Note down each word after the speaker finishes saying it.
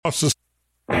This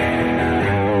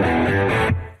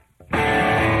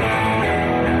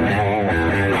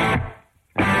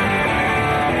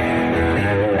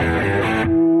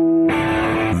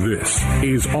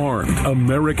is Armed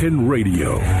American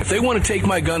Radio. If they want to take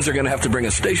my guns, they're going to have to bring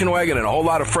a station wagon and a whole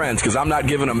lot of friends, because I'm not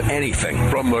giving them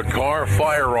anything. From the Car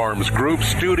Firearms Group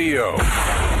studio.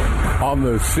 On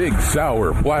the Sig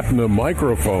Sauer Platinum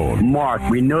microphone. Mark,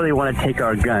 we know they want to take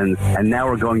our guns, and now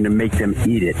we're going to make them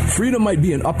eat it. Freedom might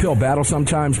be an uphill battle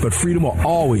sometimes, but freedom will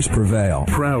always prevail.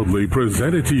 Proudly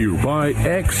presented to you by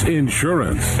X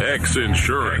Insurance. X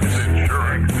Insurance.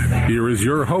 Here is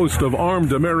your host of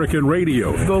Armed American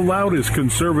Radio, the loudest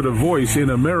conservative voice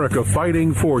in America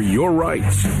fighting for your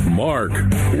rights, Mark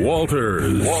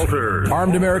Walters.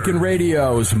 Armed American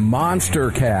Radio's Monster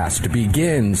Cast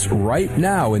begins right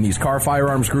now in these Car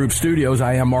Firearms Group studios.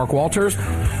 I am Mark Walters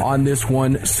on this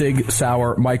one Sig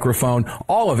Sauer microphone.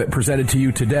 All of it presented to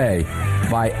you today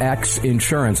by X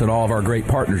Insurance and all of our great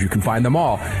partners. You can find them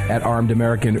all at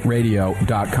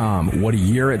armedamericanradio.com. What a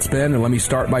year it's been. And let me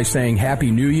start by saying Happy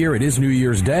New Year. It is New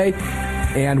Year's Day.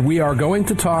 And we are going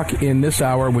to talk in this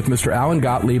hour with Mr. Alan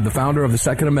Gottlieb, the founder of the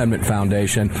Second Amendment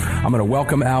Foundation. I'm going to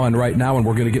welcome Alan right now, and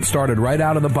we're going to get started right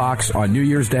out of the box on New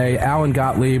Year's Day. Alan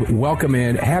Gottlieb, welcome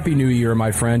in. Happy New Year,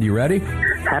 my friend. You ready?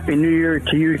 Happy New Year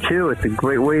to you, too. It's a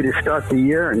great way to start the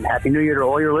year, and Happy New Year to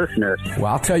all your listeners. Well,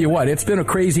 I'll tell you what, it's been a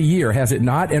crazy year, has it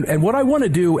not? And what I want to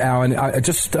do, Alan,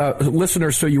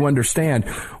 listeners, so you understand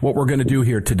what we're going to do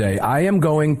here today, I am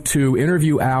going to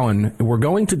interview Alan. We're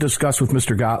going to discuss with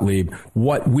Mr. Gottlieb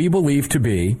what we believe to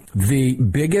be the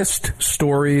biggest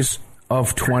stories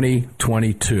of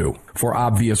 2022 for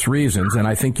obvious reasons. And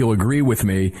I think you'll agree with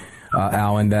me,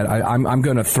 Alan, that I'm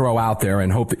going to throw out there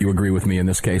and hope that you agree with me in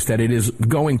this case, that it is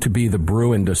going to be the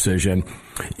Bruen decision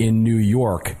in New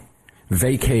York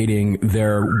vacating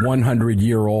their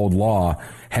 100-year-old law,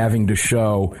 having to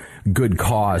show good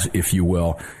cause, if you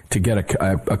will, to get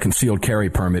a concealed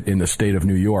carry permit in the state of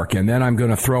New York. And then I'm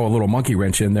going to throw a little monkey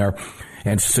wrench in there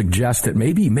and suggest that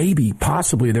maybe,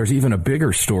 possibly there's even a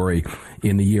bigger story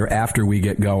in the year after we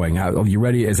get going. Are you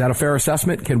ready? Is that a fair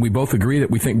assessment? Can we both agree that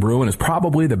we think Bruen is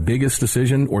probably the biggest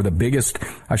decision, or the biggest,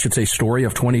 I should say, story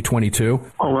of 2022?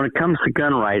 Well, when it comes to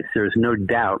gun rights, there's no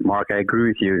doubt, Mark, I agree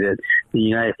with you, that the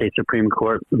United States Supreme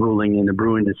Court ruling in the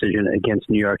Bruen decision against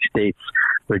New York State's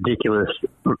ridiculous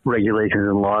regulations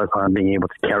and laws on being able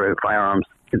to carry firearms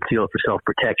concealed for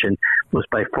self-protection was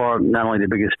by far not only the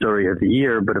biggest story of the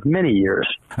year, but of many years.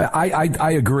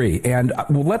 I agree. And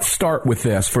well, let's start with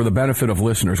this for the benefit of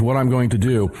listeners. What I'm going to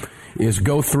do is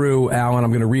go through, Alan,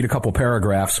 I'm going to read a couple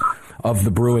paragraphs of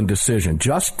the Bruen decision,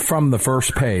 just from the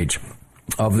first page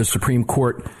of the Supreme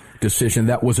Court decision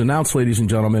that was announced, ladies and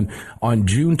gentlemen, on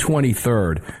June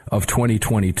 23rd of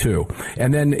 2022.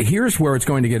 And then here's where it's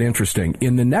going to get interesting.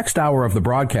 In the next hour of the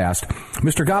broadcast,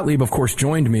 Mr. Gottlieb, of course,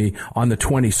 joined me on the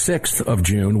 26th of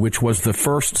June, which was the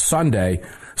first Sunday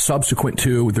subsequent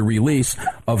to the release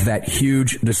of that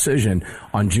huge decision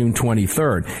on June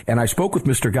 23rd. And I spoke with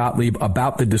Mr. Gottlieb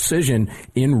about the decision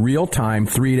in real time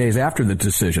 3 days after the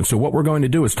decision. So what we're going to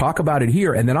do is talk about it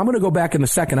here, and then I'm going to go back in the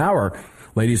second hour,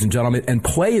 ladies and gentlemen, and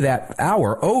play that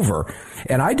hour over.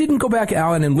 And I didn't go back,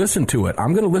 Alan, and listen to it.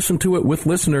 I'm going to listen to it with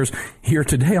listeners here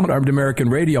today on Armed American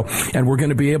Radio, and we're going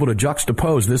to be able to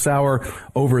juxtapose this hour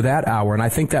over that hour, and I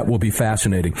think that will be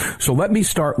fascinating. So let me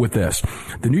start with this.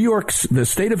 The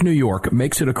state of New York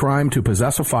makes it a crime to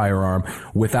possess a firearm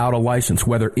without a license,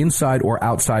 whether inside or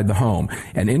outside the home.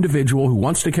 An individual who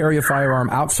wants to carry a firearm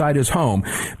outside his home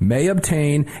may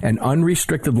obtain an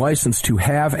unrestricted license to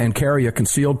have and carry a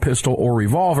concealed pistol or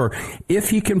revolver if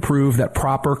he can prove that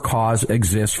proper cause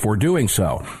exists for doing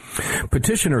so.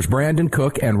 Petitioners Brandon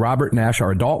Cook and Robert Nash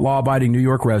are adult law-abiding New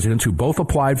York residents who both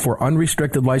applied for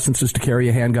unrestricted licenses to carry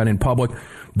a handgun in public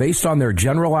based on their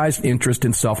generalized interest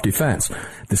in self-defense.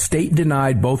 The state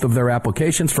denied both of their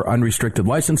applications for unrestricted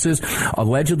licenses,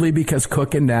 allegedly because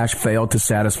Cook and Nash failed to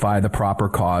satisfy the proper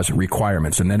cause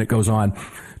requirements. And then it goes on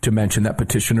to mention that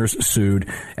petitioners sued,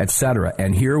 etc.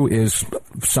 And here is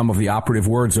some of the operative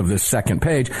words of this second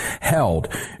page. Held,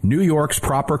 New York's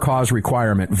proper cause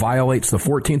requirement violates the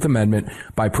 14th Amendment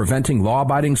by preventing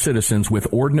law-abiding citizens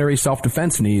with ordinary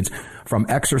self-defense needs from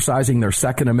exercising their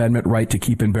Second Amendment right to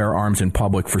keep and bear arms in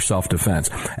public for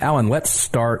self-defense. Alan, let's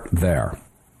start there.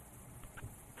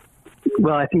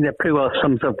 Well, I think that pretty well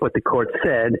sums up what the court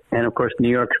said. And, of course, New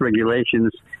York's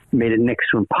regulations made it next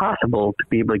to impossible to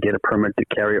be able to get a permit to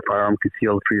carry a firearm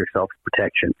concealed for your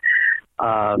self-protection,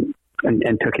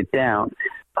 and took it down.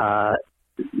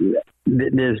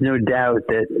 there's no doubt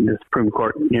that the Supreme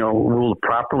Court, ruled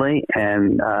properly.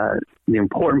 And the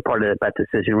important part of that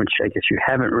decision, which I guess you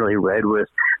haven't really read, was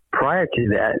prior to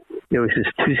that, there was this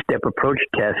two-step approach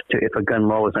test to if a gun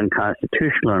law was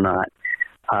unconstitutional or not.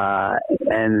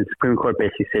 And the Supreme Court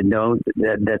basically said, no,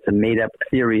 that's a made-up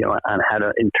theory on how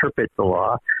to interpret the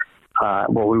law.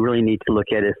 What we really need to look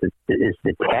at is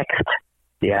the text,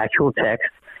 the actual text,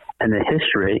 and the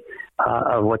history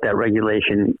of what that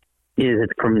regulation is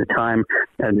from the time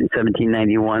in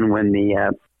 1791 when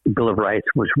the Bill of Rights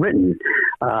was written.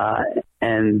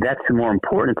 And that's the more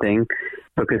important thing,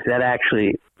 because that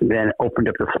actually then opened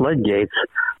up the floodgates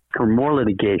for more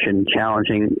litigation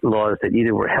challenging laws that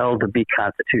either were held to be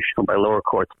constitutional by lower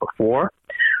courts before,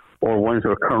 or ones that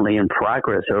are currently in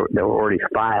progress or that were already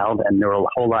filed. And there were a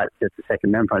whole lot that the Second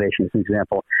Amendment Foundation, as an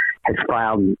example, has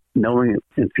filed knowing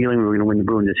and feeling we were going to win the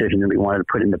Bruen decision that we wanted to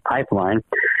put in the pipeline,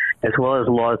 as well as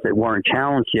laws that weren't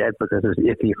challenged yet because it was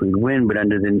iffy if we win, but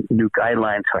under the new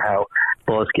guidelines for how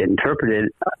laws get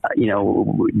interpreted,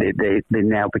 they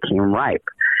now became ripe.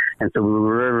 And so we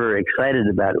were very, very excited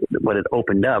about what it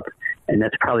opened up. And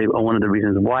that's probably one of the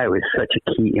reasons why it was such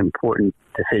a key, important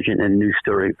decision and news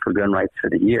story for gun rights for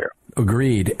the year.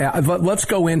 Agreed. Let's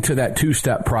go into that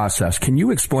two-step process. Can you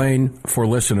explain for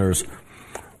listeners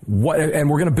what, and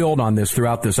we're going to build on this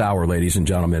throughout this hour, ladies and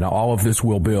gentlemen. All of this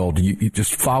will build. You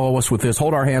just follow us with this.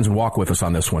 Hold our hands and walk with us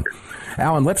on this one.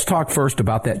 Alan, let's talk first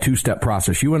about that two-step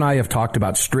process. You and I have talked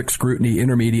about strict scrutiny,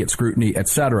 intermediate scrutiny, et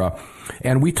cetera.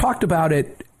 And we talked about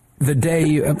it the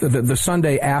day, the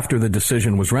Sunday after the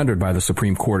decision was rendered by the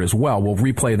Supreme Court as well. We'll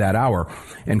replay that hour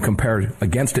and compare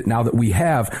against it now that we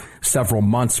have several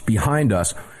months behind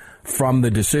us from the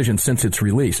decision since its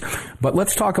release. But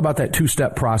let's talk about that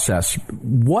two-step process.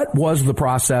 What was the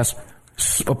process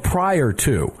prior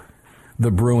to the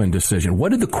Bruen decision?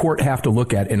 What did the court have to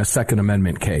look at in a Second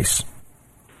Amendment case?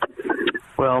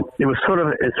 Well, it was sort of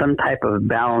some type of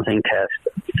balancing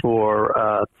test for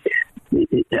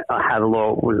how the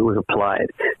law was applied.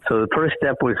 So the first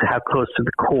step was how close to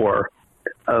the core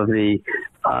of the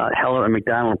Heller and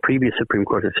McDonald previous Supreme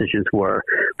Court decisions were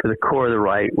for the core of the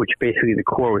right, which basically the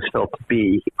core was felt to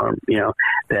be,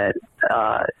 that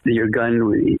your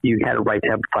gun, you had a right to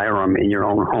have a firearm in your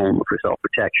own home for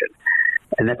self-protection.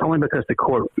 And that's only because the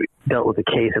court dealt with a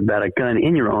case about a gun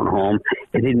in your own home.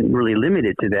 It didn't really limit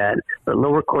it to that, but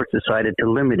lower courts decided to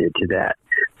limit it to that.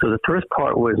 So the first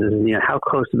part was, how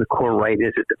close to the core right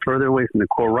is it? The further away from the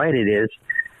core right it is,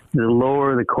 the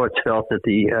lower the courts felt that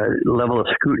the level of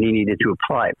scrutiny needed to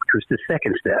apply, which was the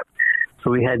second step.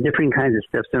 So we had different kinds of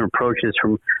steps and approaches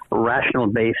from a rational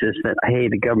basis that, hey,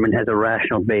 the government has a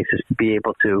rational basis to be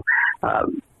able to,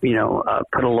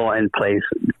 put a law in place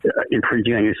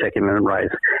infringing on your Second Amendment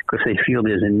rights because they feel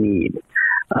there's a need.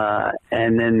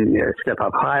 And then a step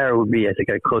up higher would be, as it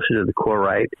got closer to the core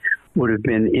right, would have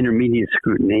been intermediate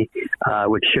scrutiny,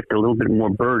 which shifted a little bit more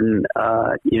burden,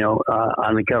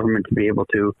 on the government to be able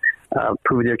to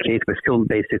prove their case, but still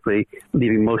basically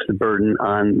leaving most of the burden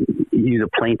on you, the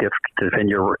plaintiff, to defend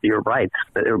your rights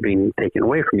that are being taken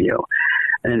away from you.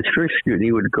 And then strict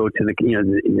scrutiny would go to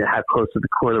how close to the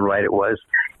core of the right it was.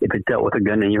 If it dealt with a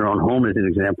gun in your own home, as an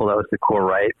example, that was the core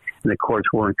right, and the courts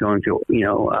weren't going to,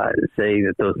 say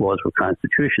that those laws were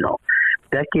constitutional.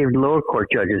 That gave lower court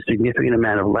judges a significant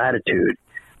amount of latitude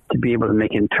to be able to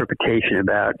make an interpretation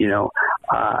about,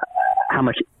 how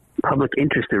much public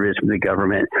interest there is from the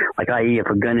government. Like, i.e., if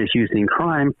a gun is used in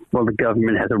crime, well, the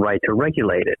government has a right to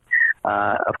regulate it.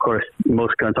 Of course,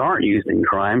 most guns aren't used in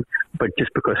crime, but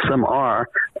just because some are,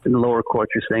 the lower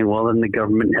courts are saying, well, then the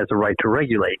government has a right to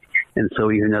regulate. And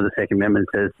so even though the Second Amendment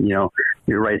says,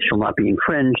 your rights shall not be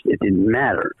infringed, it didn't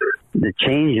matter. The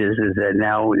change is that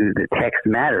now the text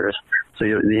matters. So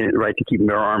the right to keep and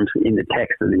bear arms in the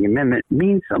text of the amendment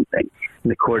means something.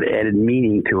 And the court added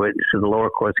meaning to it, so the lower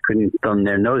courts couldn't thumb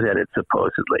their nose at it,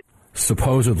 supposedly.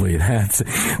 Supposedly,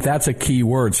 that's a key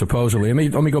word, supposedly.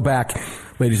 Let me go back,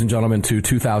 ladies and gentlemen, to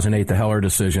 2008, the Heller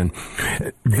decision.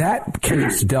 That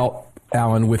case dealt,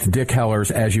 Alan, with Dick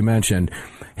Heller's, as you mentioned,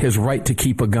 his right to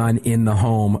keep a gun in the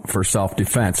home for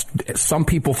self-defense. Some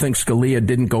people think Scalia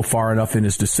didn't go far enough in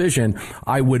his decision.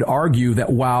 I would argue that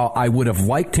while I would have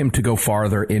liked him to go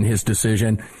farther in his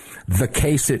decision, the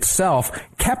case itself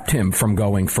kept him from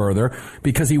going further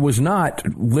because he was not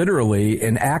literally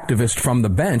an activist from the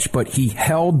bench, but he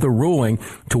held the ruling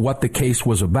to what the case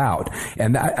was about.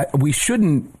 And we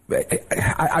shouldn't.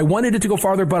 I wanted it to go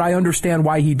farther, but I understand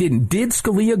why he didn't. Did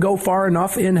Scalia go far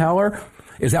enough in Heller?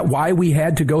 Is that why we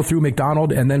had to go through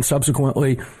McDonald and then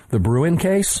subsequently the Bruen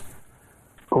case?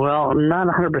 Well, not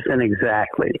 100%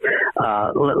 exactly.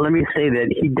 Let me say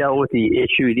that he dealt with the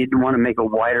issue. He didn't want to make a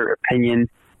wider opinion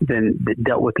than that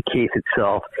dealt with the case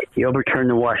itself. He overturned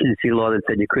the Washington D.C. law that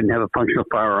said you couldn't have a functional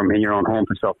firearm in your own home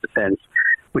for self-defense,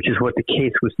 which is what the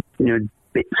case was,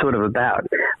 sort of about.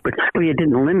 But Scalia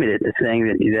didn't limit it to saying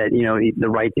that the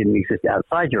right didn't exist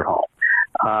outside your home.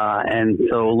 And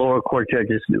so lower court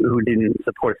judges who didn't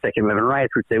support Second Amendment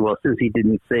rights would say, well, since he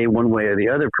didn't say one way or the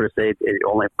other per se, it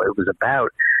was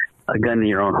about a gun in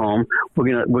your own home, we're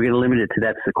gonna limit it to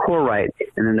that's the core right,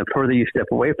 and then the further you step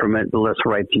away from it, the less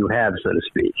rights you have, so to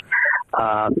speak.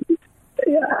 I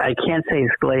can't say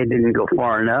Scalia didn't go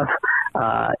far enough.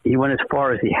 He went as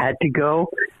far as he had to go,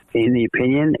 in the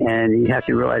opinion, and you have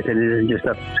to realize that it isn't just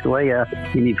up to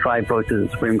Scalia. You need 5 votes of the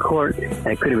Supreme Court, and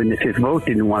it could have been the 5th vote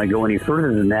didn't want to go any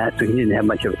further than that, so he didn't have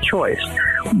much of a choice.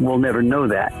 We'll never know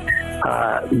that.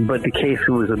 But the case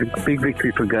was a big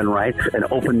victory for gun rights and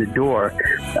opened the door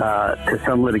to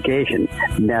some litigation.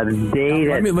 Now, the day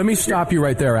that... Let me stop you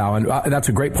right there, Alan. That's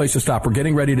a great place to stop. We're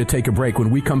getting ready to take a break. When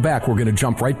we come back, we're going to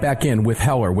jump right back in with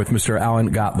Heller, with Mr.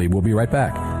 Alan Gottlieb. We'll be right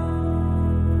back.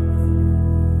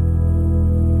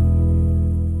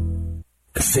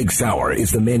 Sig Sauer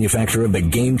is the manufacturer of the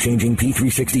game-changing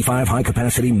P365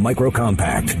 high-capacity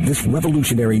micro-compact. This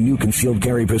revolutionary new concealed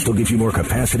carry pistol gives you more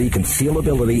capacity,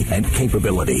 concealability, and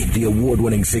capability. The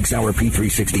award-winning Sig Sauer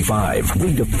P365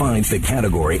 redefines the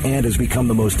category and has become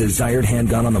the most desired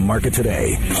handgun on the market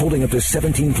today. Holding up to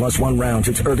 17+1 rounds,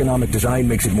 its ergonomic design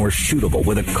makes it more shootable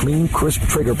with a clean, crisp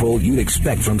trigger pull you'd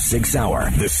expect from Sig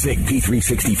Sauer. The Sig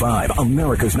P365,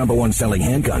 America's #1 selling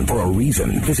handgun for a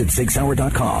reason. Visit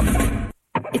SigSauer.com.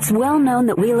 It's well known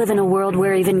that we live in a world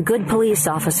where even good police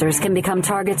officers can become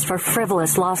targets for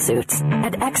frivolous lawsuits.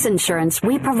 At X Insurance,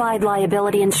 we provide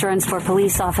liability insurance for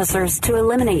police officers to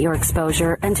eliminate your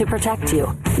exposure and to protect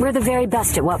you. We're the very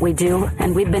best at what we do,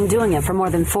 and we've been doing it for more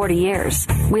than 40 years.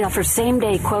 We offer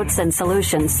same-day quotes and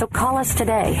solutions, so call us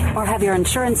today or have your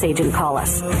insurance agent call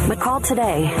us. But call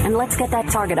today, and let's get that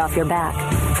target off your back.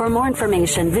 For more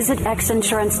information, visit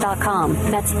xinsurance.com.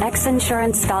 That's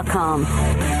xinsurance.com.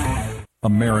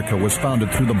 America was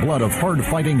founded through the blood of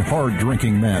hard-fighting,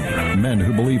 hard-drinking men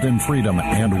who believed in freedom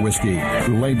and whiskey,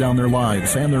 who laid down their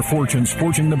lives and their fortunes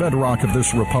forging the bedrock of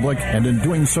this republic, and in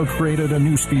doing so created a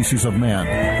new species of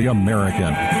man, the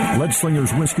American.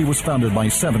 Leadslingers Whiskey was founded by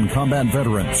 7 combat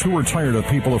veterans who were tired of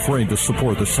people afraid to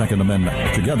support the Second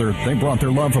Amendment. Together, they brought their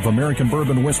love of American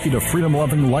bourbon whiskey to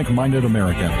freedom-loving, like-minded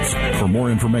Americans. For more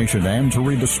information and to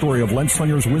read the story of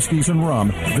Leadslingers Whiskeys and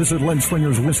Rum, visit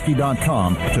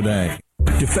leadslingerswhiskey.com today.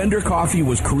 Defender Coffee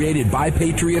was created by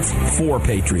patriots for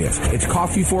patriots. It's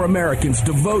coffee for Americans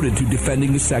devoted to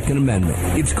defending the Second Amendment.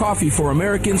 It's coffee for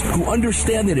Americans who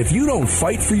understand that if you don't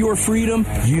fight for your freedom,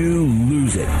 you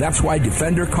lose it. That's why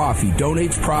Defender Coffee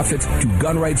donates profits to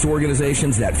gun rights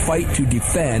organizations that fight to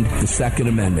defend the Second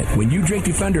Amendment. When you drink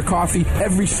Defender Coffee,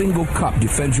 every single cup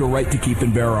defends your right to keep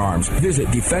and bear arms. Visit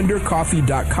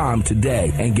DefenderCoffee.com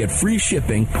today and get free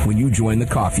shipping when you join the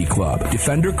coffee club.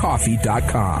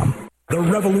 DefenderCoffee.com. The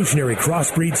revolutionary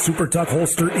Crossbreed Super Tuck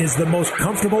holster is the most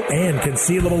comfortable and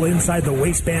concealable inside the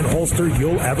waistband holster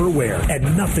you'll ever wear,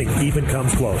 and nothing even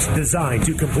comes close. Designed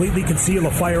to completely conceal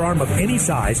a firearm of any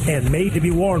size and made to be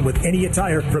worn with any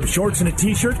attire, from shorts and a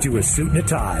t-shirt to a suit and a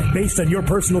tie. Based on your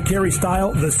personal carry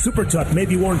style, the Super Tuck may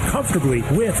be worn comfortably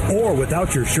with or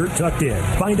without your shirt tucked in.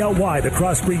 Find out why the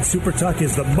Crossbreed Super Tuck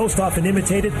is the most often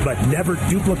imitated but never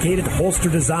duplicated holster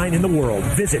design in the world.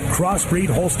 Visit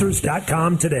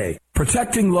crossbreedholsters.com today.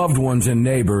 Protecting loved ones and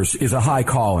neighbors is a high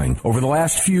calling. Over the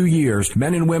last few years,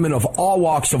 men and women of all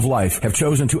walks of life have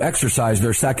chosen to exercise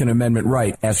their Second Amendment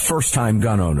right as first-time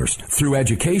gun owners. Through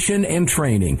education and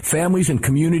training, families and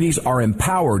communities are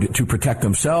empowered to protect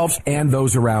themselves and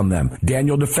those around them.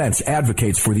 Daniel Defense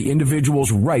advocates for the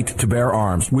individual's right to bear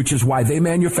arms, which is why they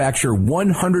manufacture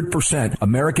 100%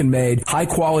 American-made,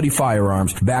 high-quality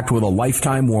firearms backed with a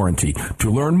lifetime warranty.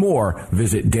 To learn more,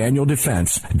 visit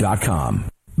DanielDefense.com.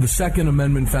 The Second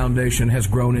Amendment Foundation has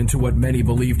grown into what many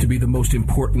believe to be the most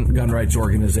important gun rights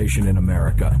organization in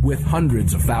America. With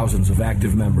hundreds of thousands of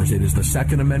active members, it is the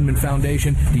Second Amendment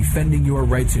Foundation defending your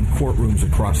rights in courtrooms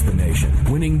across the nation.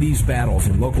 Winning these battles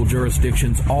in local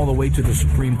jurisdictions all the way to the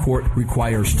Supreme Court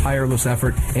requires tireless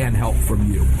effort and help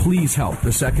from you. Please help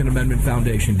the Second Amendment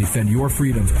Foundation defend your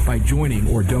freedoms by joining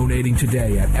or donating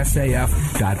today at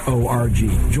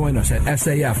saf.org. Join us at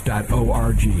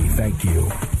saf.org. Thank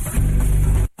you.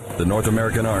 The North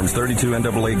American Arms 32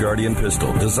 NAA Guardian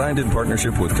pistol, designed in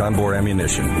partnership with Conbor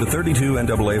Ammunition. The 32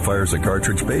 NAA fires a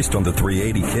cartridge based on the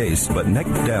 .380 case, but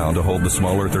necked down to hold the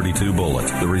smaller .32 bullet.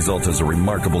 The result is a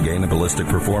remarkable gain in ballistic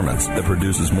performance that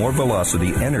produces more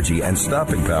velocity, energy, and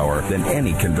stopping power than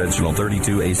any conventional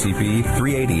 .32 ACP,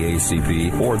 .380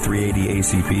 ACP, or .380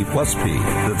 ACP plus P.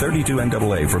 The 32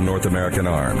 NAA from North American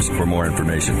Arms. For more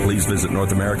information, please visit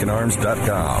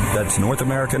NorthAmericanArms.com. That's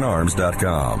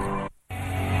NorthAmericanArms.com.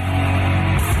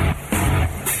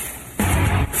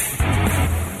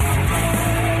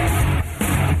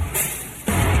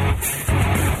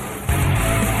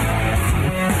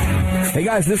 Hey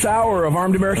guys, this hour of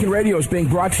Armed American Radio is being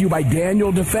brought to you by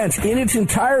Daniel Defense. In its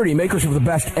entirety, makers of the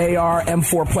best AR,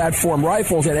 M4 platform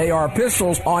rifles, and AR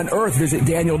pistols on earth. Visit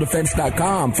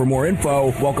DanielDefense.com for more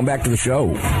info. Welcome back to the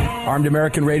show. Armed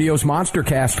American Radio's Monster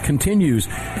Cast continues.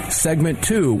 Segment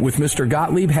 2 with Mr.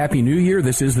 Gottlieb. Happy New Year.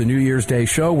 This is the New Year's Day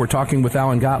show. We're talking with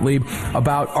Alan Gottlieb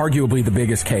about arguably the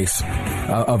biggest case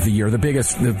of the year, the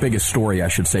biggest story, I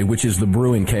should say, which is the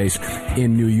Bruen case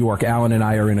in New York. Alan and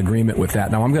I are in agreement with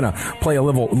that. Now, I'm going to play a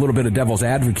little bit of devil's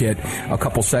advocate, a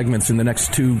couple segments in the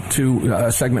next two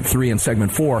segment 3 and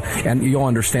segment 4, and you'll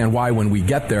understand why when we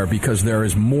get there, because there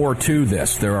is more to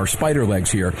this. There are spider legs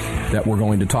here that we're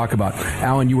going to talk about.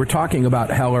 Alan, you were talking about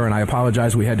Heller, and I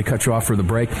apologize we had to cut you off for the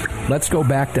break. Let's go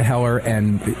back to Heller,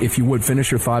 and if you would,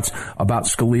 finish your thoughts about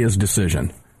Scalia's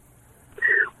decision.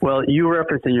 Well, you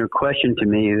referenced in your question to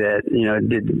me that,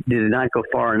 did it not go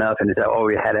far enough, and is that all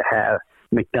we had to have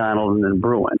McDonald and then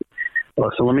Bruen? Well,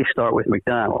 so let me start with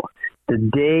McDonald. The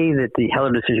day that the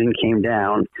Heller decision came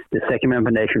down, the Second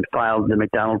Amendment Nation filed the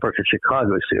McDonald versus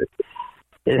Chicago suit.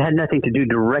 It had nothing to do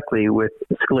directly with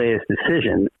Scalia's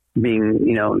decision being,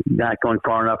 not going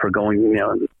far enough or going,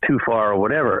 too far or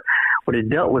whatever. What it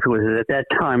dealt with was that at that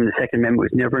time, the Second Amendment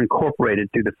was never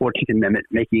incorporated through the 14th Amendment,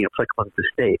 making it applicable to the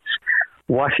states.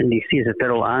 Washington, D.C. is a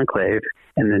federal enclave,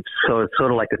 and so it's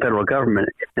sort of like the federal government,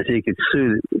 and so you could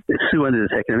sue under the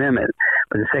Second Amendment.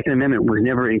 But the Second Amendment was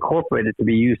never incorporated to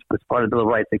be used as part of the Bill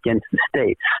of Rights against the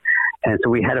states. And so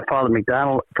we had to file the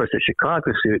McDonald versus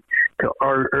Chicago suit to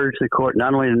urge the court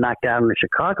not only to knock down the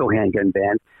Chicago handgun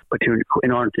ban, but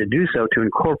in order to do so, to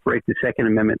incorporate the Second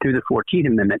Amendment through the 14th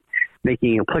Amendment,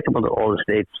 making it applicable to all the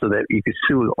states so that you could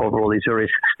sue over all these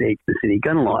various state and city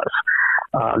gun laws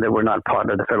that were not part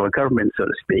of the federal government, so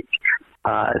to speak.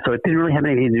 So it didn't really have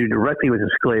anything to do directly with the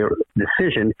Scalia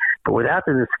decision, but without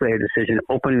the Scalia decision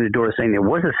opening the door saying there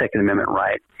was a Second Amendment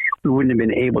right, we wouldn't have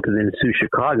been able to then sue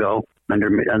Chicago under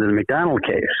the McDonald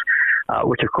case,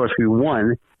 which of course we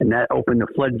won, and that opened the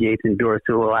floodgates and doors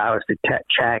to allow us to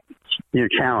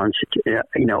challenge,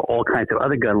 all kinds of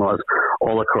other gun laws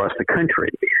all across the country.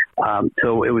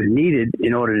 So it was needed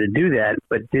in order to do that,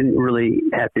 but didn't really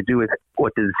have to do with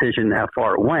what the decision, how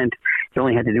far it went. It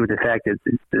only had to do with the fact that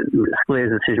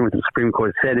Scalia's decision, what the Supreme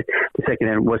Court said, the Second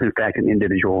Amendment was in fact an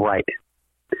individual right.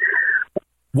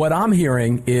 What I'm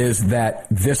hearing is that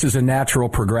this is a natural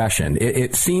progression.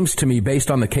 It seems to me,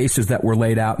 based on the cases that were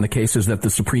laid out and the cases that the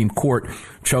Supreme Court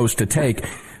chose to take,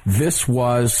 this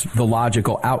was the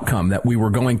logical outcome, that we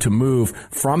were going to move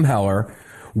from Heller,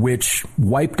 which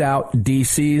wiped out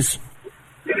D.C.'s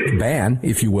ban,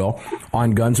 if you will,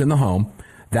 on guns in the home.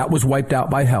 That was wiped out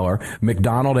by Heller.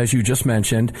 McDonald, as you just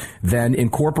mentioned, then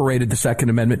incorporated the Second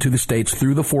Amendment to the states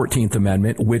through the 14th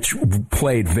Amendment, which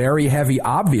played very heavy,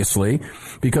 obviously,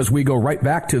 because we go right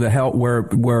back to the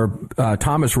where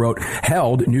Thomas wrote,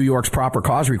 held New York's proper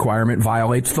cause requirement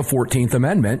violates the 14th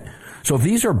Amendment. So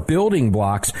these are building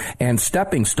blocks and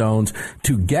stepping stones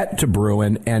to get to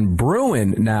Bruen, and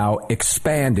Bruen now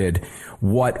expanded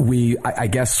what I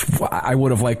guess I would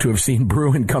have liked to have seen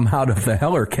Bruen come out of the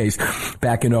Heller case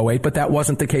back in 2008, but that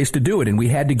wasn't the case to do it. And we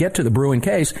had to get to the Bruen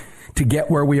case to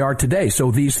get where we are today. So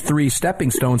these three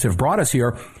stepping stones have brought us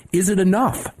here. Is it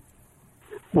enough?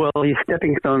 Well, these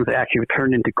stepping stones actually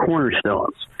turned into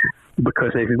cornerstones because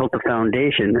they've built a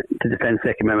foundation to defend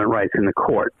Second Amendment rights in the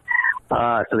court.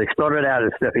 So they started out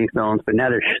as stepping stones, but now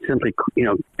they're simply,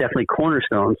 definitely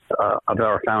cornerstones of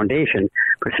our foundation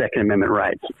for Second Amendment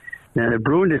rights. Now, the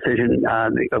Bruen decision,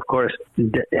 of course,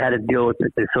 had to deal with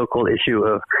the so-called issue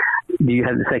of, do you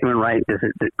have the Second Amendment right?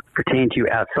 Does it pertain to you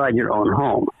outside your own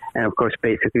home? And, of course,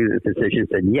 basically the decision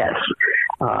said yes,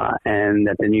 and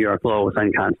that the New York law was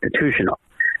unconstitutional.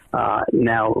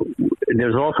 Now,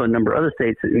 there's also a number of other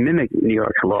states that mimicked New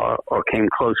York's law or came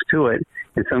close to it.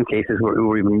 In some cases,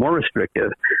 were even more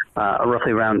restrictive.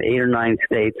 Roughly around 8 or 9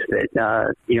 states that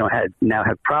now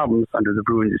have problems under the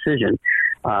Bruen decision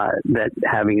that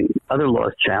having other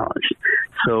laws challenged.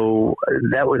 So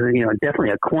that was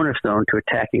definitely a cornerstone to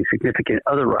attacking significant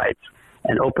other rights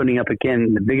and opening up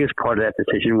again. The biggest part of that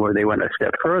decision, where they went a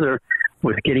step further,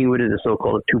 was getting rid of the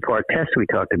so-called two-part test we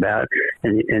talked about,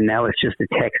 and now it's just a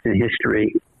text and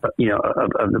history, of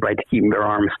the right to keep and bear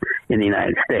arms in the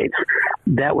United States.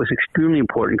 That was extremely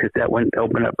important because that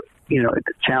opened up,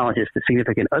 challenges to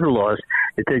significant other laws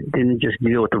that didn't just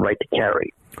deal with the right to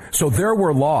carry. So there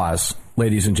were laws,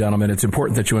 ladies and gentlemen, it's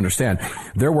important that you understand,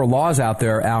 there were laws out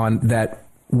there, Alan, that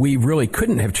we really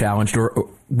couldn't have challenged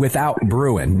without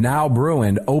Bruen. Now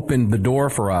Bruen opened the door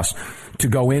for us to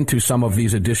go into some of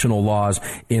these additional laws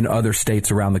in other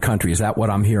states around the country. Is that what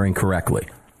I'm hearing correctly?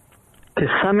 To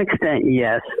some extent,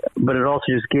 yes, but it also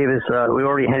just gave us, we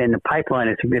already had in the pipeline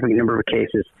a significant number of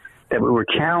cases that we were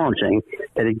challenging,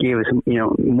 that it gave us,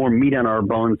 more meat on our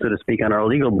bones, so to speak, on our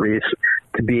legal briefs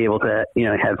to be able to,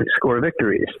 have score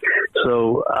victories.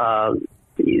 So,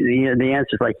 the answer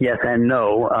is like yes and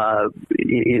no.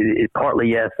 Partly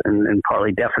yes and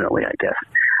partly definitely, I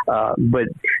guess. But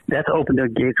that's opened the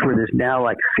gates where there's now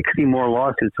like 60 more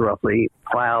lawsuits roughly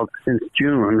filed since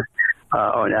June.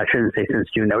 Or I shouldn't say since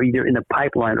June. Now, either in the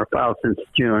pipeline or filed since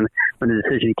June when the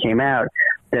decision came out,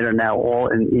 that are now all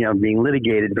being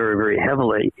litigated very, very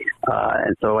heavily.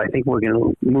 And so I think we're going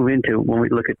to move into, when we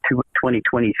look at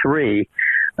 2023,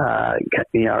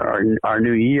 our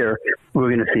new year, we're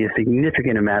going to see a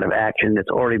significant amount of action that's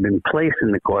already been placed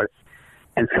in the courts.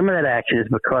 And some of that action is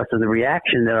because of the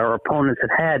reaction that our opponents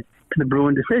have had to the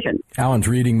Bruen decision. Alan's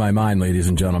reading my mind, ladies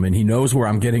and gentlemen. He knows where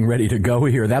I'm getting ready to go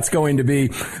here. That's going to be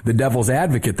the devil's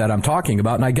advocate that I'm talking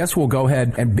about. And I guess we'll go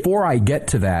ahead. And before I get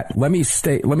to that, let me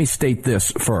state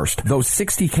this first. Those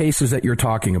 60 cases that you're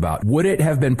talking about, would it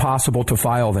have been possible to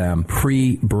file them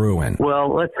pre-Bruen?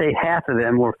 Well, let's say half of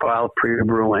them were filed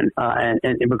pre-Bruen. And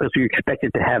because we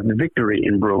expected to have the victory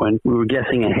in Bruen, we were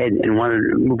guessing ahead and wanted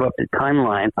to move up the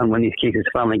timeline on when these cases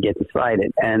finally get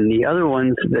decided. And the other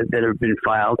ones that have been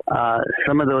filed,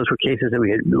 some of those were cases that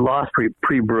we had lost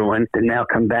pre-Bruen that now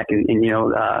come back and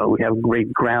we have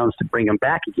great grounds to bring them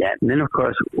back again. And then, of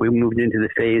course, we moved into the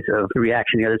phase of the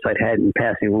reaction the other side had in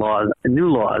passing new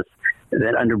laws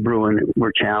that under Bruen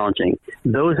were challenging.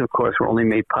 Those, of course, were only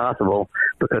made possible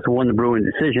because, one, the Bruen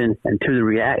decision, and two,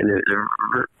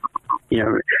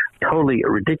 totally a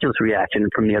ridiculous reaction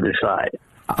from the other side.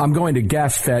 I'm going to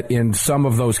guess that in some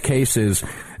of those cases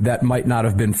that might not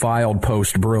have been filed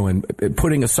post-Bruen,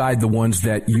 putting aside the ones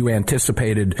that you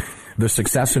anticipated the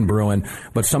success in Bruen,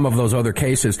 but some of those other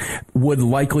cases would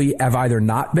likely have either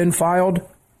not been filed,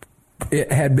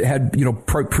 it had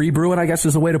pre-Bruen, I guess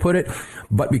is the way to put it,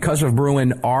 but because of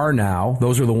Bruen are now,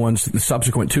 those are the ones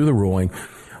subsequent to the ruling.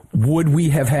 Would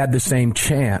we have had the same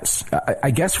chance?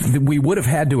 I guess we would have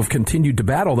had to have continued to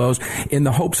battle those in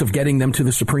the hopes of getting them to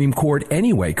the Supreme Court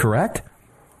anyway, correct?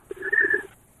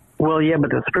 Well, yeah, but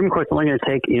the Supreme Court's only going to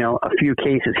take, a few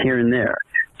cases here and there.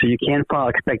 So you can't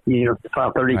expect to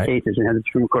file 30 cases and have the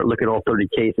Supreme Court look at all 30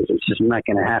 cases. It's just not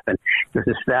going to happen. Because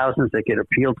there's thousands that get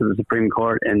appealed to the Supreme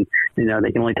Court, and, they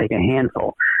can only take a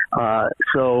handful.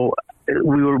 So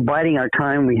we were biding our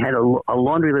time. We had a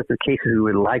laundry list of cases we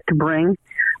would like to bring,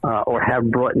 or have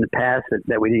brought in the past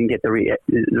that we didn't get the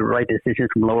right decisions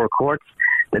from lower courts,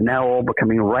 that now all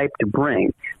becoming ripe to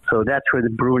bring. So that's where the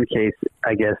Bruen case,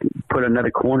 I guess, put another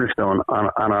cornerstone on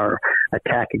our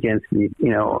attack against these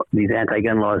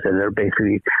anti-gun laws that are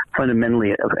basically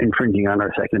fundamentally infringing on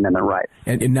our Second Amendment rights.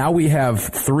 And now we have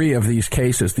three of these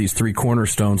cases, these three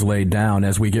cornerstones laid down.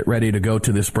 As we get ready to go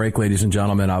to this break, ladies and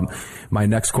gentlemen, my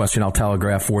next question I'll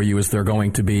telegraph for you, is there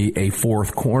going to be a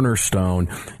fourth cornerstone?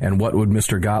 And what would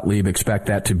Mr. Gottlieb expect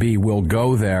that to be? We'll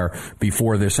go there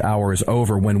before this hour is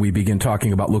over when we begin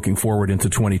talking about looking forward into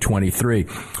 2023.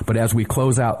 But as we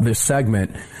close out this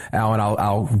segment, Alan,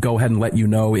 I'll go ahead and let you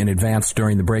know in advance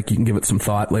during the break. You can give it some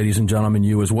thought, ladies and gentlemen,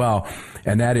 you as well.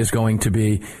 And that is going to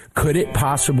be, could it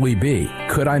possibly be,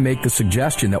 could I make the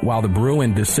suggestion that while the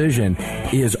Bruen decision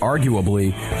is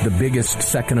arguably the biggest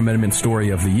Second Amendment story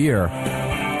of the year,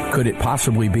 could it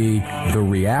possibly be the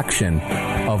reaction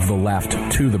of the left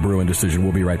to the Bruen decision?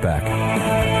 We'll be right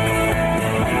back.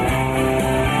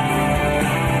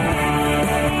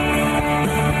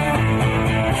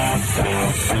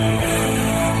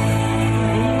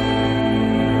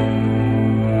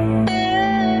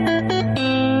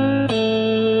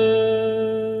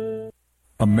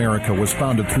 America was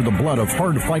founded through the blood of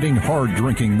hard-fighting,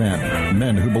 hard-drinking men.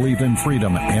 Men who believed in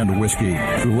freedom and whiskey,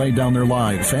 who laid down their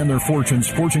lives and their fortunes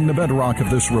forging the bedrock of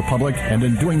this republic, and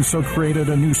in doing so created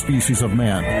a new species of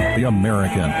man, the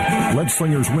American.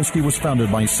 Leadslingers Whiskey was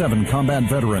founded by 7 combat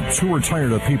veterans who were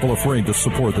tired of people afraid to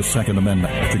support the Second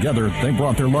Amendment. Together, they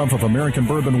brought their love of American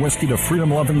bourbon whiskey to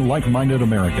freedom-loving, like-minded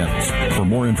Americans. For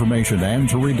more information and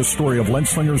to read the story of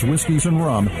Leadslingers Whiskeys and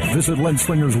Rum, visit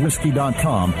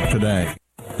leadslingerswhiskey.com today.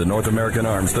 The North American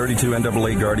Arms 32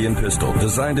 NAA Guardian pistol,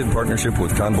 designed in partnership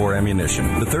with Conbor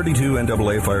Ammunition. The 32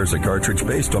 NAA fires a cartridge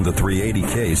based on the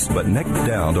 .380 case, but necked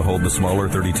down to hold the smaller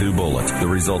 .32 bullet. The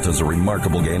result is a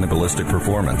remarkable gain in ballistic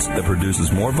performance that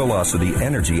produces more velocity,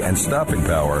 energy, and stopping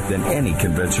power than any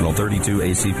conventional .32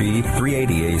 ACP,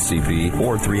 .380 ACP,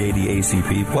 or .380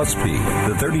 ACP plus P.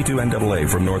 The 32 NAA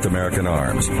from North American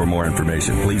Arms. For more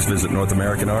information, please visit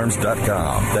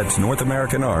NorthAmericanArms.com. That's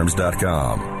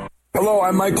NorthAmericanArms.com. Hello,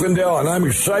 I'm Mike Lindell, and I'm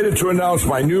excited to announce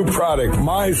my new product,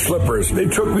 My Slippers. They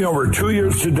took me over 2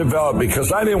 years to develop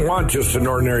because I didn't want just an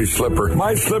ordinary slipper.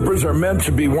 My slippers are meant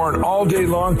to be worn all day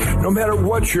long, no matter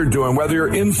what you're doing, whether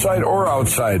you're inside or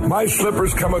outside. My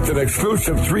slippers come with an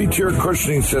exclusive 3-tier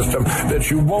cushioning system that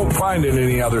you won't find in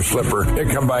any other slipper. It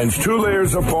combines 2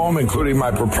 layers of foam, including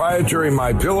my proprietary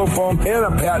My Pillow foam and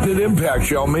a patented impact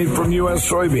gel made from U.S.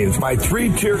 soybeans. My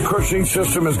 3-tier cushioning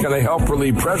system is going to help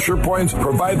relieve pressure points,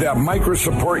 provide that micro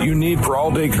support you need for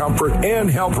all-day comfort, and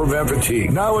help prevent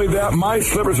fatigue. Not only that, my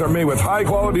slippers are made with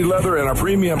high-quality leather and a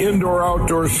premium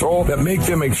indoor-outdoor sole that make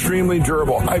them extremely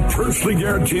durable. I personally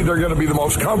guarantee they're going to be the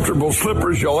most comfortable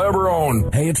slippers you'll ever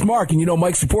own. Hey, it's Mark, and you know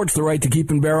Mike supports the right to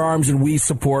keep and bear arms, and we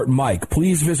support Mike.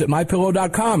 Please visit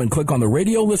MyPillow.com and click on the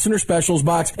radio listener specials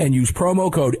box and use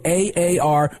promo code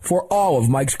AAR for all of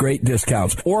Mike's great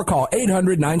discounts. Or call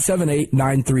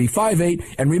 800-978-9358,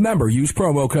 and remember, use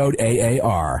promo code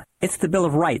AAR. It's the Bill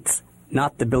of Rights,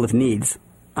 not the Bill of Needs.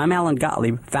 I'm Alan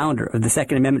Gottlieb, founder of the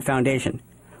Second Amendment Foundation.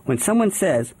 When someone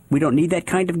says we don't need that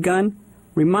kind of gun,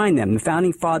 remind them the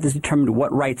Founding Fathers determined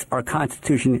what rights our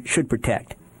Constitution should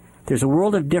protect. There's a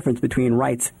world of difference between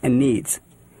rights and needs.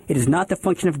 It is not the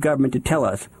function of government to tell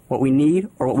us what we need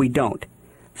or what we don't.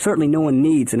 Certainly no one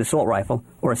needs an assault rifle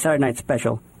or a Saturday night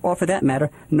special, or for that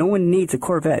matter, no one needs a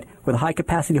Corvette with a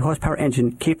high-capacity horsepower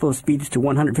engine capable of speeds to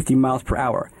 150 miles per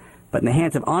hour. But in the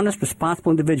hands of honest,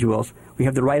 responsible individuals, we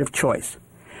have the right of choice.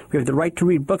 We have the right to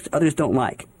read books others don't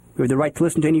like. We have the right to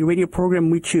listen to any radio program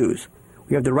we choose.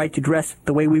 We have the right to dress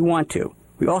the way we want to.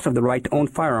 We also have the right to own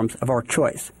firearms of our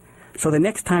choice. So the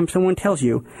next time someone tells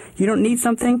you you don't need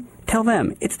something, tell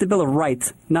them it's the Bill of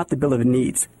Rights, not the Bill of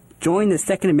Needs. Join the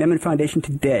Second Amendment Foundation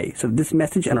today so that this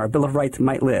message and our Bill of Rights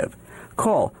might live.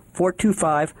 Call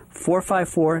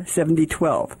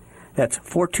 425-454-7012. That's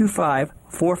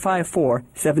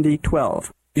 425-454-7012.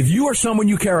 If you or someone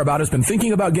you care about has been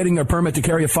thinking about getting a permit to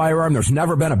carry a firearm, there's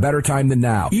never been a better time than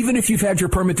now. Even if you've had your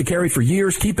permit to carry for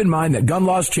years, keep in mind that gun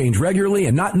laws change regularly,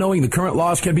 and not knowing the current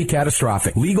laws can be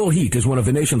catastrophic. Legal Heat is one of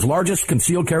the nation's largest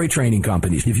concealed carry training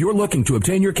companies. If you're looking to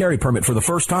obtain your carry permit for the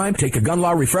first time, take a gun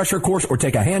law refresher course or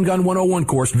take a handgun 101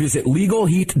 course, visit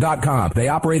LegalHeat.com. They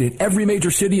operate in every major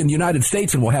city in the United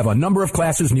States and will have a number of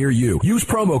classes near you. Use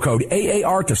promo code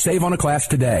AAR to save on a class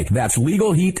today. That's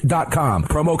LegalHeat.com.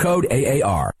 Promo code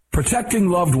AAR. Protecting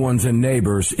loved ones and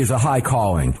neighbors is a high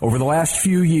calling. Over the last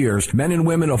few years, men and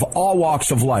women of all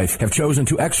walks of life have chosen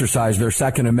to exercise their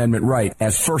Second Amendment right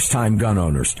as first-time gun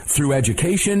owners. Through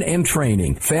education and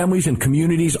training, families and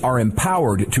communities are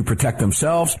empowered to protect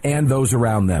themselves and those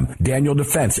around them. Daniel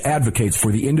Defense advocates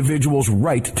for the individual's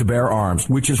right to bear arms,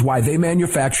 which is why they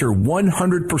manufacture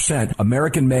 100%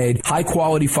 American-made,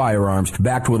 high-quality firearms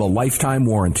backed with a lifetime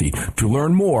warranty. To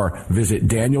learn more, visit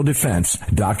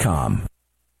DanielDefense.com.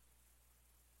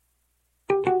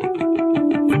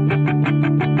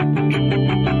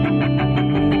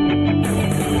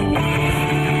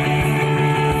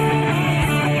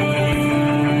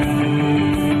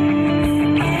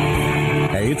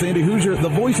 It's Andy Hoosier, the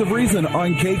voice of reason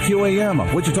on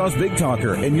KQAM, Wichita's Big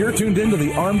Talker, and you're tuned into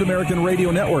the Armed American Radio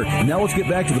Network. Now let's get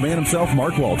back to the man himself,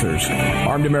 Mark Walters.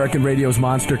 Armed American Radio's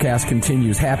Monster Cast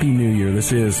continues. Happy New Year.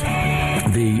 This is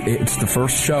it's the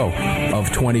first show of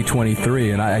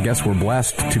 2023, and I guess we're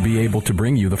blessed to be able to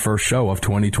bring you the first show of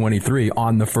 2023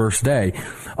 on the first day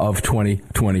of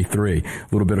 2023. A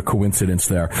little bit of coincidence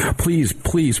there. Please,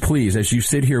 please, please, as you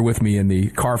sit here with me in the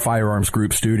Car Firearms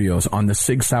Group studios on the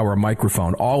Sig Sauer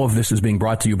microphone, all of this is being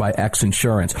brought to you by X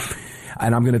Insurance.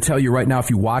 And I'm going to tell you right now, if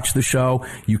you watch the show,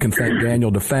 you can thank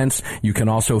Daniel Defense. You can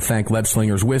also thank Lead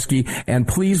Slingers Whiskey. And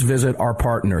please visit our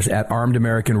partners at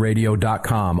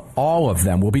armedamericanradio.com. All of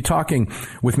them. We'll be talking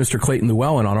with Mr. Clayton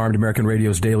Llewellyn on Armed American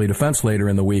Radio's Daily Defense later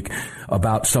in the week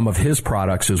about some of his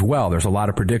products as well. There's a lot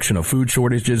of prediction of food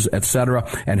shortages, etc.,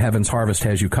 and Heaven's Harvest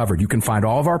has you covered. You can find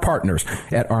all of our partners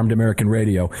at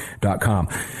armedamericanradio.com.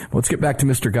 Let's get back to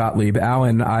Mr. Gottlieb.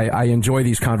 Alan, I enjoy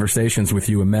these conversations with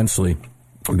you immensely,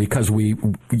 because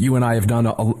you and I have done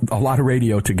a lot of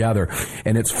radio together,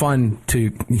 and it's fun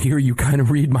to hear you kind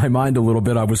of read my mind a little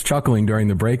bit. I was chuckling during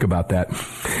the break about that.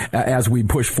 As we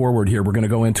push forward here, we're going to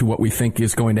go into what we think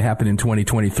is going to happen in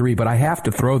 2023, but I have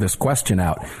to throw this question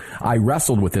out. I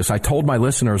wrestled with this. I told my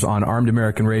listeners on Armed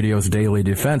American Radio's Daily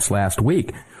Defense last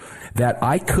week that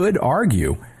I could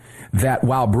argue that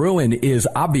while Bruen is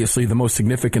obviously the most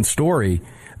significant story,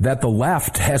 that the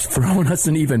left has thrown us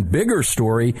an even bigger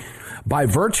story by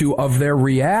virtue of their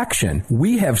reaction.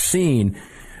 We have seen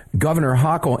Governor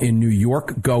Hochul in New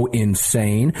York go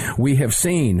insane. We have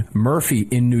seen Murphy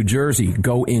in New Jersey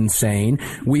go insane.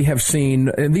 We have seen,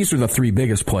 and these are the three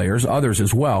biggest players, others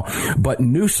as well, but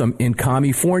Newsom in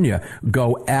California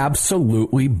go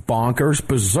absolutely bonkers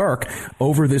berserk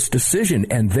over this decision.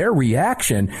 And their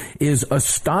reaction is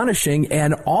astonishing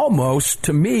and almost,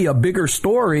 to me, a bigger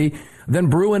story than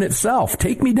Bruen itself.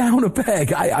 Take me down a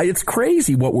peg. It's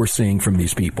crazy what we're seeing from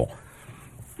these people.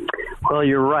 Well,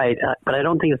 you're right, but I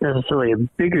don't think it's necessarily a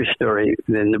bigger story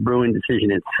than the Bruen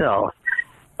decision itself.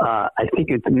 I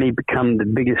think it may become the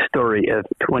biggest story of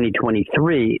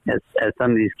 2023 as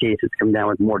some of these cases come down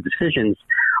with more decisions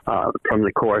from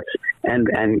the courts and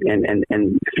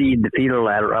feed the feeder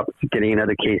ladder up to getting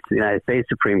another case to the United States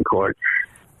Supreme Court.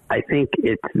 I think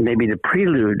it's maybe the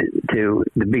prelude to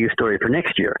the biggest story for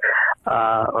next year,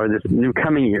 or this new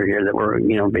coming year here that we're,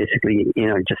 basically,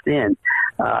 just in.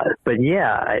 But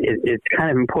yeah, it's kind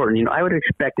of important. I would have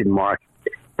expected, Mark,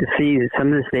 to see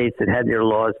some of the states that had their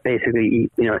laws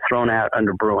basically, thrown out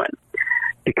under Bruen,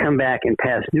 to come back and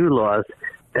pass new laws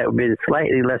that would be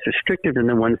slightly less restrictive than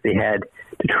the ones they had,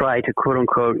 to try to, quote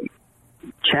unquote,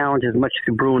 challenge as much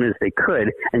to Bruen as they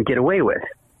could and get away with.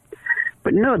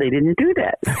 But no, they didn't do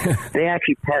that. They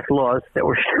actually passed laws that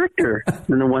were stricter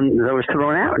than the one that was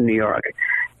thrown out in New York.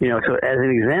 So as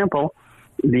an example,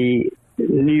 the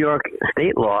New York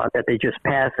state law that they just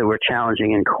passed that we're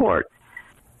challenging in court,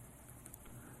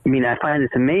 I find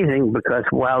this amazing because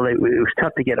while it was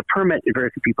tough to get a permit, very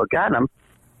few people got them.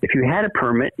 If you had a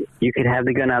permit, you could have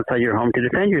the gun outside your home to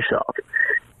defend yourself.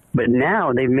 But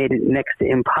now they've made it next to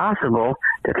impossible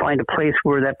to find a place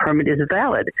where that permit is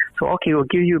valid. So, okay, we'll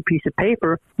give you a piece of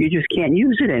paper. You just can't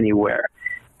use it anywhere.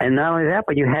 And not only that,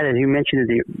 but you had, as you mentioned at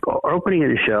the opening of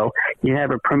the show, you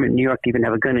have a permit in New York to even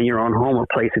have a gun in your own home or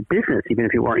place of business, even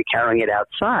if you weren't carrying it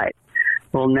outside.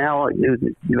 Well, now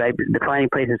defining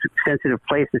places, sensitive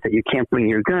places that you can't bring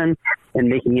your gun, and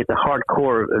making it the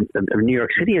hardcore of New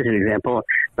York City, as an example,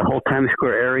 the whole Times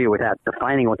Square area, without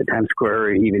defining what the Times Square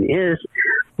area even is.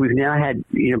 We've now had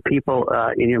people,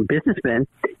 businessmen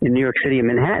in New York City and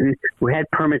Manhattan who had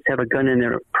permits to have a gun in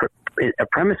their a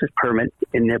premises permit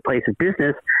in their place of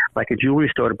business, like a jewelry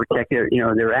store, to protect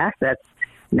their assets.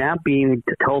 Now being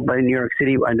told by New York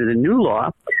City under the new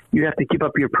law, you have to give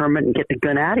up your permit and get the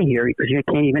gun out of here because you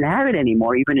can't even have it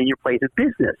anymore, even in your place of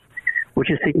business,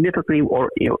 which is significantly, or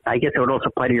I guess it would also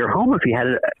apply to your home if you had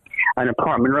an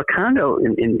apartment or a condo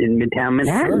in Midtown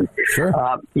Manhattan. Sure.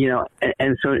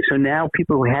 And so now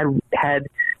people who had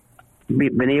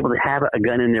been able to have a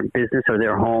gun in their business or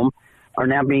their home are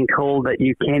now being told that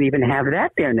you can't even have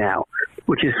that there now,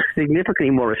 which is significantly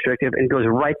more restrictive and goes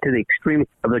right to the extreme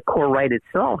of the core right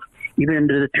itself, even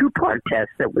under the two-part test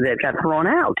that got thrown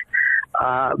out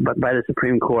by the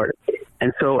Supreme Court.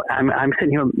 And so I'm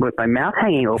sitting here with my mouth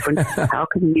hanging open. How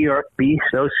can New York be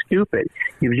so stupid?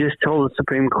 You've just told the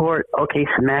Supreme Court, okay,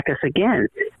 smack us again.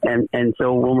 And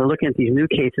so when we're looking at these new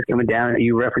cases coming down,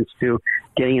 you referenced to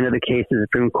getting another case to the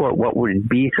Supreme Court, what would it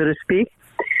be, so to speak?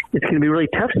 It's going to be really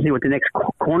tough to see what the next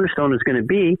cornerstone is going to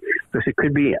be, because it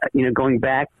could be, going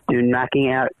back to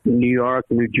knocking out New York,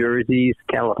 New Jersey's,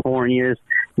 California's,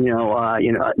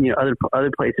 other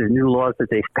places, new laws that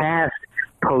they've passed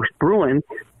post Bruen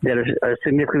that are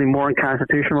significantly more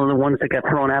unconstitutional than the ones that got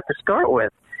thrown out to start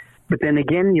with. But then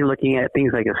again, you're looking at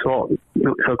things like assault,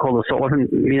 so-called assault,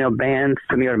 bans,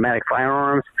 semi-automatic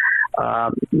firearms,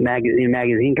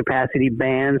 magazine capacity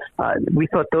bans. We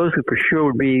thought those for sure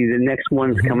would be the next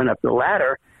ones coming up the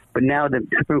ladder. But now the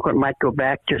Supreme Court might go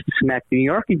back just to smack New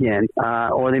York again,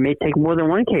 or they may take more than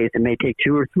one case. It may take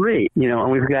 2 or 3.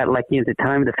 And we've got, at the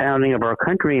time of the founding of our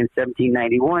country in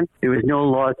 1791, there was no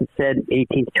laws that said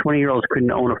 18 to 20-year-olds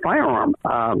couldn't own a firearm,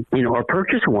 or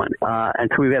purchase one. And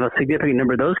so we've got a significant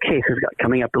number of those cases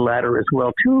coming up the ladder as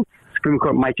well, too. The Supreme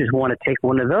Court might just want to take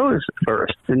one of those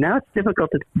first. So now it's difficult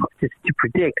to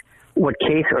predict what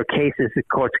case or cases the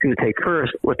court's going to take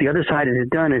first. What the other side has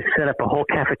done is set up a whole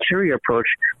cafeteria approach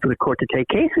for the court to take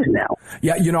cases now.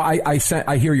 Yeah,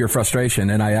 I hear your frustration,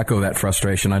 and I echo that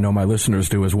frustration. I know my listeners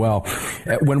do as well.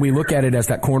 When we look at it as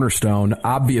that cornerstone,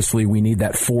 obviously we need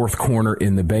that fourth corner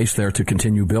in the base there to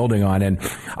continue building on. And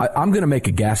I'm going to make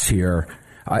a guess here,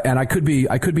 and I could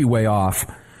be way off.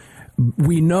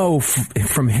 We know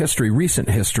from history, recent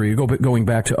history, going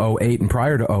back to 2008 and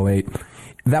prior to 2008,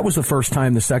 that was the first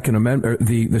time the Second Amendment,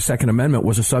 the Second Amendment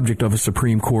was a subject of a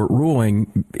Supreme Court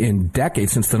ruling in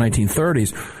decades, since the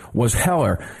 1930s, was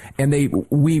Heller. And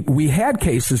we had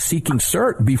cases seeking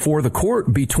cert before the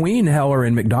court between Heller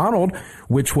and McDonald,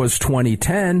 which was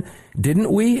 2010,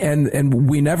 didn't we? And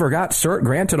we never got cert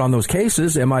granted on those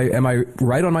cases. Am I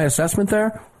right on my assessment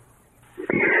there?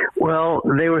 Well,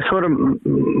 they were sort of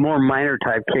more minor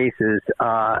type cases,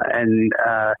 and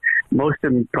most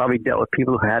of them probably dealt with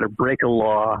people who had to break a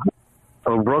law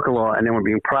or broke a law and then were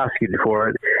being prosecuted for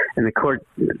it. And the court,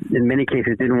 in many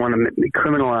cases, didn't want to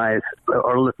criminalize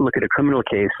or look at a criminal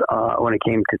case when it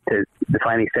came to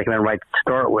defining Second Amendment rights to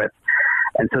start with.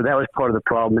 And so that was part of the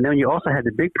problem. And then you also had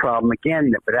the big problem, again,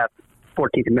 that without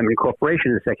 14th Amendment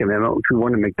incorporation of the Second Amendment, which we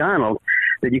won in McDonald,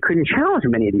 that you couldn't challenge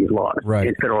many of these laws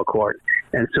in federal court.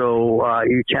 And so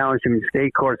you challenged them in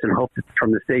state courts and hoped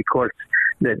from the state courts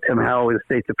that somehow the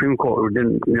state Supreme Court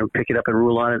didn't pick it up and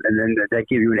rule on it, and then that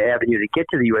gave you an avenue to get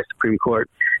to the U.S. Supreme Court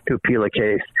to appeal a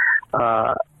case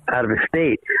out of a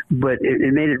state. But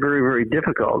it made it very, very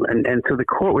difficult. And so the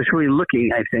court was really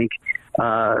looking, I think,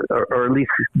 or at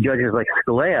least judges like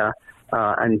Scalia,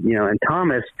 and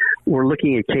Thomas were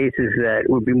looking at cases that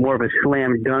would be more of a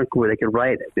slam dunk, where they could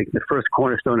write the first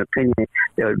cornerstone opinion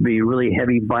that would be really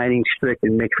heavy, binding, strict,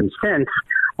 and make some sense,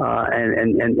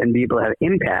 and be able to have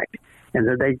impact. And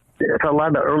so for a lot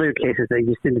of the earlier cases, they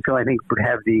just didn't feel, I think, would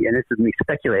have and this is me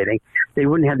speculating, they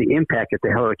wouldn't have the impact that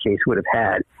the Heller case would have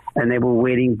had. And they were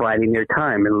biding their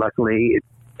time. And luckily,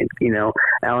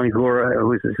 Alan Gore, who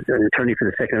was an attorney for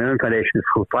the Second Amendment Foundation,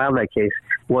 who filed that case,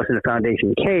 wasn't a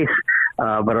foundation case,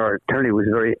 but our attorney was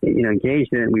very,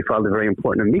 engaged in it. We filed a very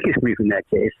important amicus brief in that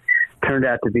case. Turned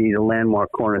out to be the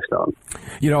landmark cornerstone.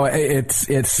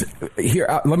 It's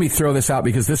here. Let me throw this out,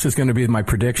 because this is going to be my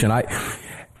prediction.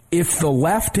 If the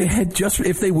left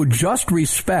if they would just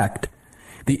respect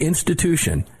the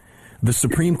institution, the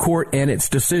Supreme Court and its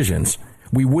decisions,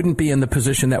 we wouldn't be in the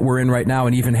position that we're in right now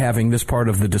and even having this part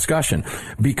of the discussion,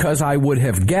 because I would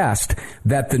have guessed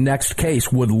that the next case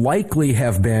would likely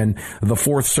have been the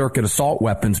Fourth Circuit assault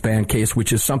weapons ban case,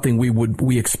 which is something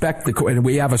we expect and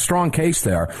we have a strong case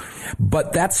there.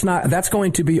 But that's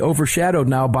going to be overshadowed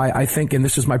now by, I think, and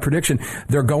this is my prediction,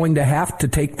 they're going to have to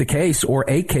take the case or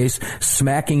a case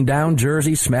smacking down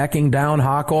Jersey, smacking down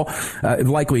Hochul.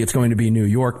 Likely it's going to be New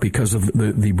York because of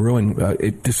the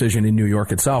Bruen decision in New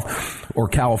York itself, or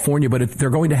California, but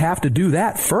they're going to have to do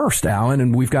that first, Alan,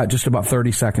 and we've got just about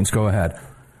 30 seconds. Go ahead.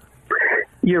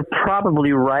 You're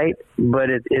probably right, but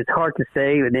it's hard to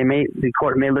say. The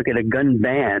court may look at a gun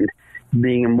ban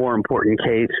being a more important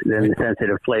case than the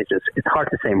sensitive places. It's hard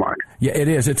to say, Mark. Yeah, it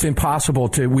is. It's impossible,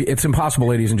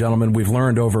 ladies and gentlemen. We've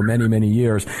learned over many, many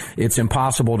years, it's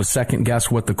impossible to second guess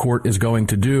what the court is going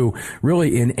to do,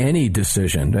 really, in any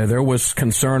decision. There was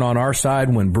concern on our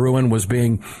side when Bruen was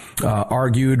being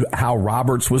argued, how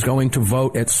Roberts was going to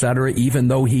vote, et cetera, even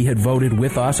though he had voted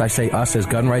with us. I say us as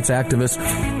gun rights activists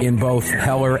in both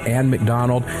Heller and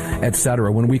McDonald, et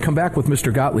cetera. When we come back with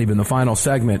Mr. Gottlieb in the final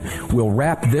segment, we'll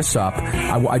wrap this up.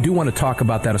 I do want to talk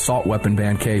about that assault weapon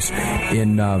ban case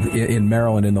in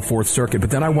Maryland in the Fourth Circuit, but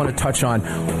then I want to touch on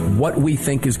what we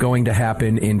think is going to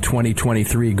happen in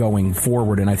 2023 going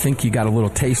forward, and I think you got a little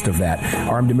taste of that.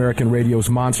 Armed American Radio's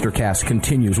Monster Cast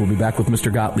continues. We'll be back with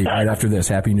Mr. Gottlieb right after this.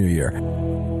 Happy New Year.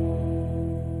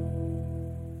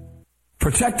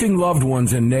 Protecting loved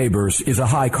ones and neighbors is a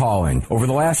high calling. Over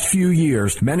the last few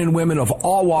years, men and women of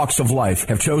all walks of life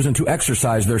have chosen to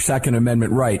exercise their Second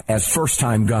Amendment right as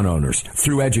first-time gun owners.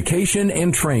 Through education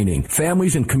and training,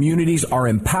 families and communities are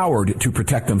empowered to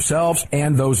protect themselves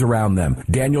and those around them.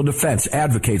 Daniel Defense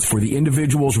advocates for the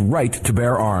individual's right to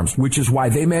bear arms, which is why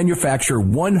they manufacture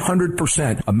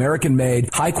 100%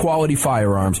 American-made, high-quality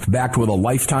firearms backed with a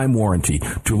lifetime warranty.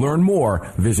 To learn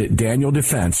more, visit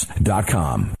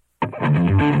DanielDefense.com.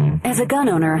 As a gun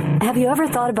owner, have you ever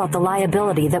thought about the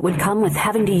liability that would come with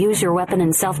having to use your weapon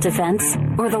in self-defense?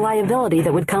 Or the liability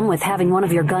that would come with having one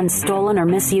of your guns stolen or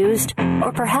misused?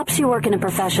 Or perhaps you work in a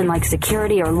profession like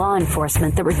security or law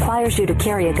enforcement that requires you to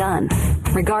carry a gun.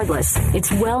 Regardless, it's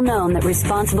well known that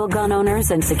responsible gun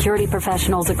owners and security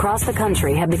professionals across the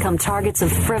country have become targets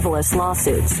of frivolous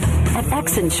lawsuits. At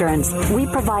X Insurance, we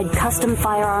provide custom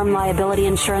firearm liability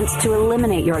insurance to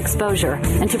eliminate your exposure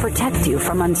and to protect you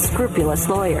from unscrupulous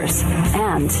lawyers.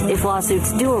 And if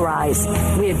lawsuits do arise,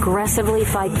 we aggressively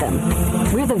fight them.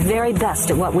 We're the very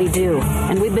best at what we do,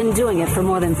 and we've been doing it for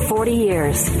more than 40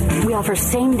 years. We offer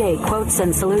same-day quotes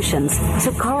and solutions,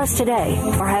 so call us today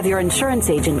or have your insurance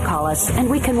agent call us, and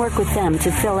we can work with them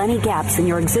to fill any gaps in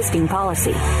your existing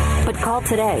policy. But call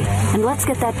today, and let's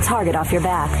get that target off your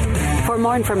back. For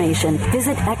more information,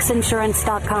 visit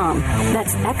xinsurance.com.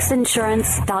 That's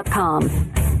xinsurance.com.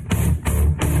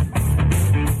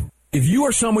 If you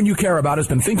or someone you care about has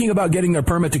been thinking about getting their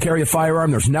permit to carry a firearm,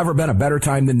 there's never been a better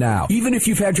time than now. Even if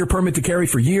you've had your permit to carry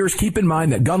for years, keep in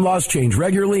mind that gun laws change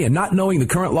regularly, and not knowing the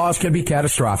current laws can be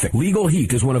catastrophic. Legal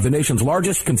Heat is one of the nation's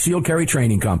largest concealed carry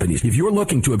training companies. If you're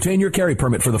looking to obtain your carry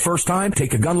permit for the first time,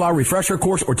 take a gun law refresher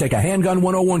course or take a Handgun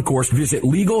 101 course, visit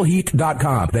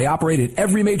LegalHeat.com. They operate in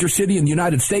every major city in the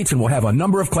United States and will have a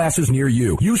number of classes near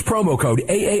you. Use promo code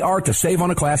AAR to save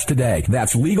on a class today.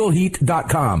 That's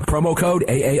LegalHeat.com. Promo code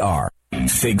AAR.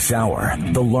 Sig Sauer,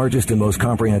 the largest and most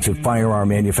comprehensive firearm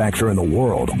manufacturer in the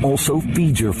world, also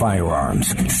feeds your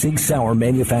firearms. Sig Sauer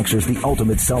manufactures the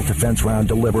ultimate self-defense round,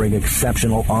 delivering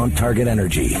exceptional on-target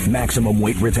energy, maximum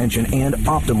weight retention, and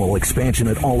optimal expansion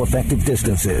at all effective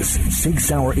distances. Sig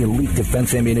Sauer Elite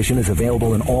Defense ammunition is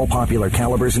available in all popular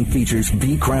calibers and features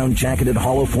V-Crown jacketed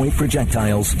hollow point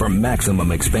projectiles for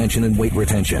maximum expansion and weight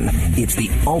retention. It's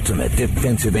the ultimate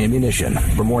defensive ammunition.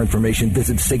 For more information,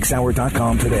 visit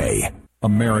SigSauer.com today.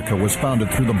 America was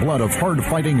founded through the blood of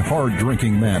hard-fighting,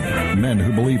 hard-drinking men. Men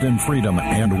who believed in freedom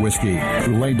and whiskey,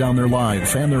 who laid down their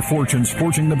lives and their fortunes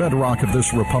forging the bedrock of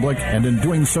this republic, and in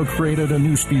doing so created a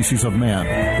new species of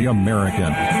man, the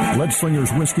American.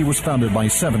 Leadslingers Whiskey was founded by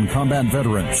 7 combat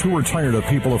veterans who were tired of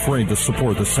people afraid to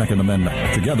support the Second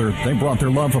Amendment. Together, they brought their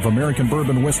love of American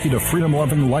bourbon whiskey to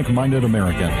freedom-loving, like-minded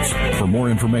Americans. For more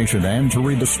information and to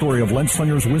read the story of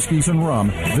Leadslingers Whiskeys and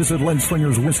Rum, visit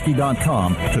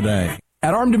leadslingerswhiskey.com today.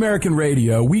 At Armed American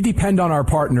Radio, we depend on our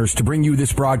partners to bring you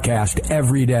this broadcast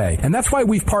every day. And that's why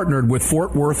we've partnered with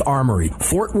Fort Worth Armory.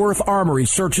 Fort Worth Armory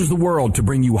searches the world to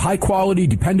bring you high-quality,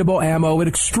 dependable ammo at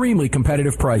extremely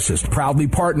competitive prices. Proudly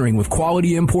partnering with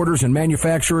quality importers and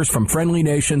manufacturers from friendly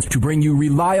nations to bring you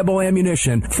reliable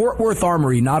ammunition, Fort Worth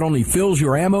Armory not only fills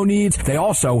your ammo needs, they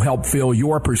also help fill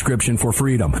your prescription for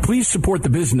freedom. Please support the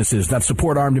businesses that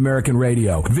support Armed American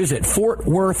Radio. Visit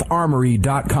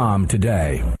FortWorthArmory.com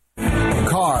today.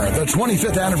 Car, the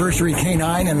 25th anniversary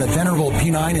K9 and the venerable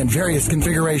P9 in various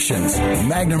configurations.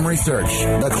 Magnum Research,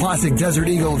 the classic Desert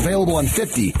Eagle available in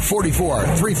 50, 44,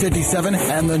 357,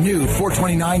 and the new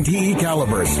 429 TE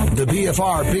calibers. The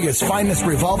BFR biggest finest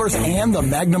revolvers and the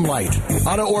Magnum Light.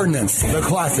 Auto Ordnance, the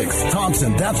classics.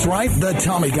 Thompson, that's right, the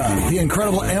Tommy gun, the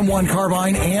incredible M1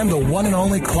 carbine, and the one and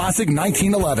only classic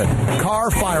 1911.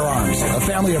 Car Firearms, a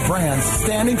family of brands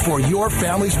standing for your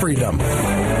family's freedom.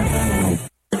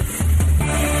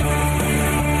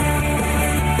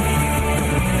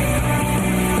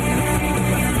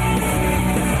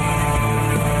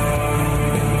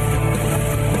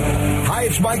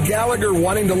 It's Mike Gallagher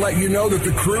wanting to let you know that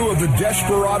the crew of the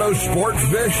Desperado Sport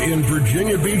Fish in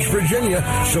Virginia Beach, Virginia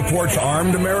supports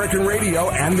Armed American Radio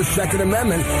and the Second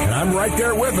Amendment, and I'm right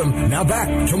there with them. Now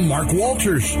back to Mark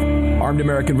Walters. Armed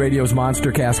American Radio's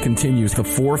Monster Cast continues, the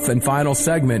 4th and final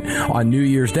segment on New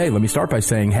Year's Day. Let me start by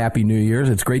saying Happy New Year's.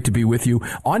 It's great to be with you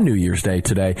on New Year's Day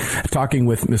today, talking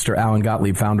with Mr. Alan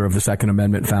Gottlieb, founder of the Second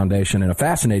Amendment Foundation, and a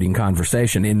fascinating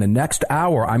conversation. In the next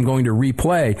hour, I'm going to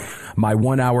replay my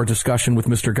 1-hour discussion with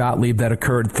Mr. Gottlieb that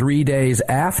occurred 3 days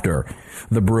after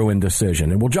the Bruen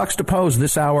decision. And we'll juxtapose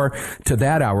this hour to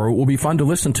that hour. It will be fun to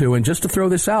listen to. And just to throw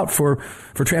this out for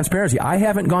transparency, I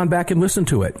haven't gone back and listened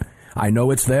to it. I know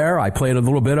it's there. I played a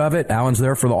little bit of it. Alan's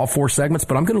there for all 4 segments,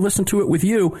 but I'm going to listen to it with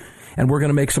you, and we're going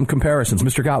to make some comparisons.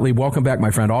 Mr. Gottlieb, welcome back,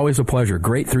 my friend. Always a pleasure.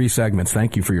 Great 3 segments.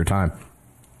 Thank you for your time.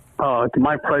 Oh, it's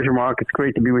my pleasure, Mark. It's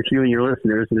great to be with you and your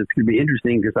listeners, and it's going to be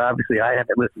interesting because obviously I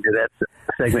haven't listened to that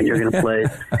segment you're going to play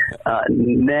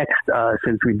next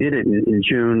since we did it in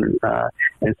June,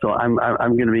 and so I'm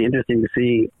going to be interesting to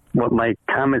see what my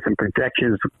comments and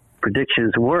projections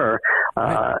predictions were.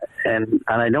 And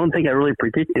I don't think I really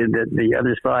predicted that the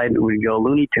other side would go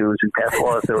Looney Tunes and pass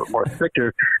laws that were more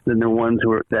stricter than the ones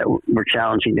that we're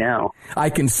challenging now. I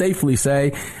can safely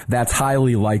say that's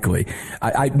highly likely.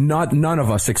 None of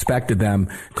us expected them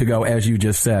to go, as you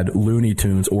just said, Looney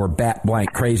Tunes or bat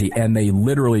blank crazy, and they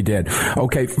literally did.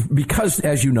 Okay, because,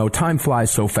 as you know, time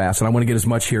flies so fast, and I want to get as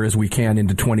much here as we can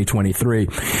into 2023.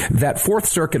 That Fourth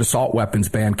Circuit assault weapons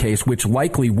ban case, which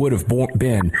likely would have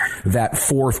been that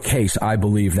fourth case, I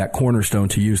believe, that cornerstone,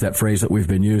 to use that phrase that we've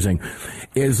been using,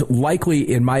 is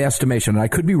likely, in my estimation, and I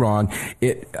could be wrong,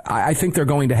 I think they're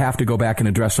going to have to go back and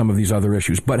address some of these other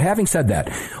issues. But having said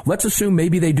that, let's assume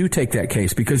maybe they do take that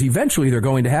case, because eventually they're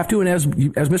going to have to, and as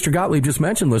Mr. Gottlieb just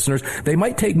mentioned, listeners, they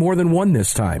might take more than one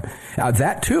this time.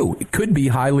 That, too, could be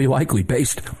highly likely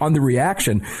based on the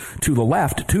reaction to the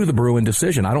left to the Bruen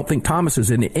decision. I don't think Thomas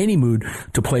is in any mood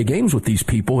to play games with these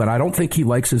people, and I don't think he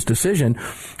likes his decision.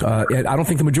 And I don't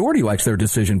think the majority likes their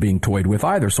decision being toyed with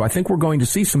either. So I think we're going to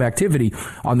see some activity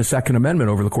on the Second Amendment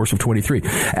over the course of 23.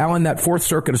 Alan, that Fourth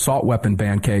Circuit assault weapon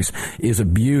ban case is a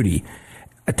beauty.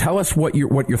 Tell us what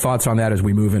your thoughts on that as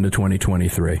we move into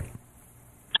 2023.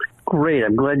 Great.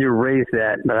 I'm glad you raised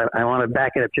that, but I want to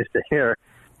back it up just a hair,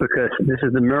 because this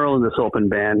is the Maryland assault weapon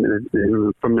ban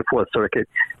from the Fourth Circuit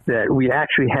that we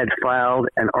actually had filed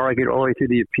and argued all the way through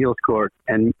the appeals court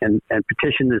and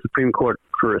petitioned the Supreme Court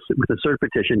with a cert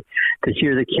petition to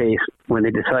hear the case when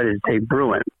they decided to take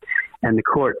Bruen. And the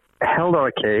court held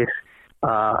our case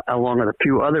along with a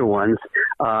few other ones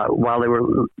while they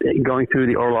were going through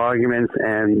the oral arguments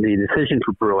and the decision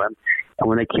for Bruen. And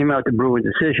when they came out the Bruen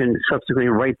decision, subsequently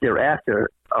right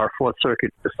thereafter, our Fourth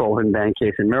Circuit assault weapon ban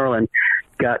case in Maryland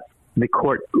got the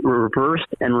court reversed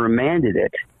and remanded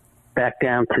it back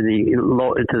down to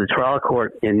the trial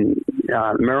court in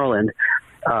Maryland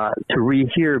to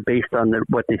rehear based on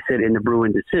what they said in the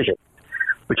Bruen decision,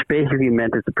 which basically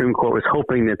meant that the Supreme Court was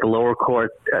hoping that the lower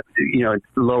court,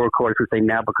 lower courts would say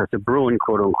now because of Bruen,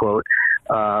 quote unquote,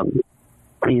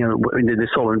 the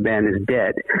assault weapon ban is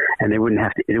dead, and they wouldn't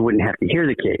have to hear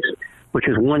the case, which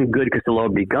is one good because the law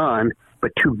would be gone,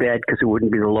 but too bad because it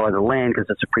wouldn't be the law of the land because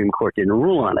the Supreme Court didn't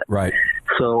rule on it. Right.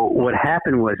 So what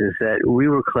happened was that we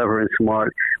were clever and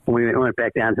smart. When we went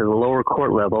back down to the lower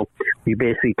court level, we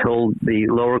basically told the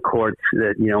lower courts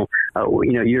that,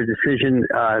 your decision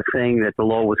saying that the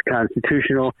law was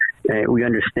constitutional, we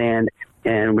understand,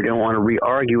 and we don't want to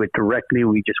re-argue it directly.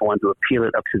 We just want to appeal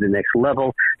it up to the next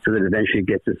level so that eventually it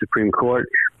gets to the Supreme Court.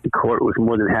 The court was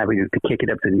more than happy to kick it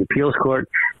up to the appeals court.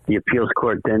 The appeals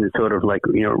court then sort of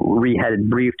had it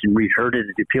briefed and reheard it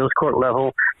at the appeals court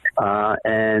level.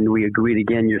 And we agreed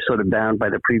again, you're sort of bound by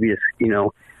the previous,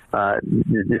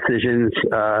 decisions,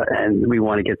 and we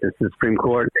want to get this to the Supreme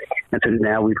Court. And so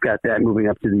now we've got that moving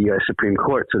up to the U.S. Supreme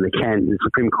Court, so the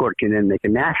Supreme Court can then make a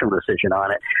national decision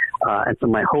on it. And so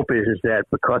my hope is that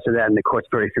because of that, and the court's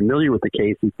very familiar with the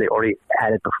case, since they already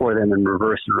had it before them and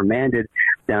reversed and remanded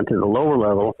down to the lower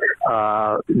level,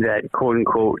 that quote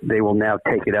unquote they will now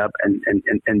take it up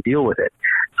and deal with it.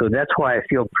 So that's why I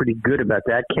feel pretty good about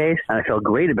that case, and I felt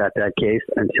great about that case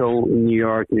until New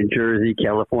York, New Jersey,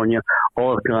 California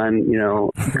all have gone,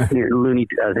 Looney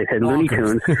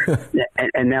Tunes,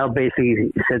 and now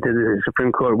basically said to the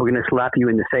Supreme Court, we're going to slap you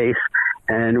in the face,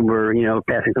 and we're,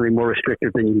 passing something more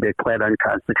restrictive than you declared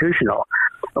unconstitutional,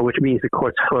 which means the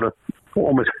court's sort of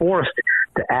almost forced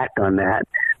to act on that.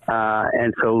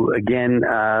 And so, again,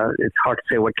 it's hard to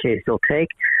say what case they'll take.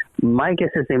 My guess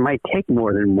is they might take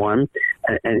more than one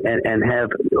and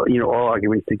have, all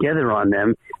arguments together on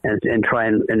them and try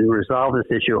and resolve this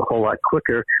issue a whole lot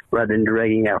quicker rather than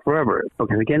dragging out forever.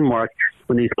 Because, again, Mark,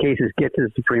 when these cases get to the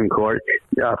Supreme Court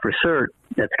for cert,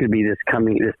 that's going to be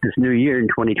this new year in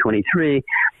 2023,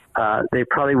 they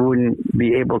probably wouldn't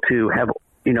be able to have,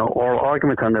 oral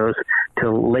arguments on those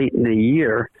till late in the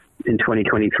year in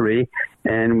 2023,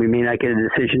 and we may not get a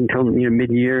decision until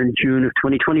mid-year in June of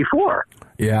 2024.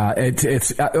 Yeah,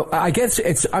 I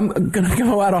guess I'm going to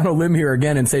go out on a limb here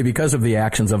again and say because of the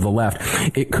actions of the left,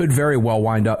 it could very well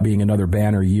wind up being another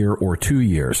banner year or 2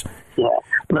 years. Yeah.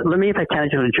 Let me, if I can,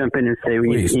 just jump in and say,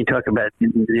 when you talk about,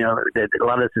 that a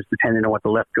lot of this is dependent on what the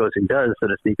left goes and does, so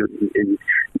to speak, in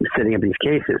setting up these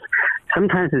cases.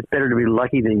 Sometimes it's better to be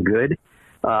lucky than good.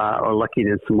 Or lucky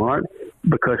than smart,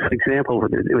 because, for example, with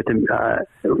the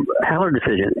Heller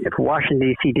decision, if Washington,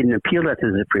 D.C. didn't appeal that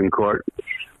to the Supreme Court,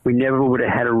 we never would have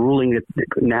had a ruling that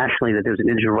nationally that there was an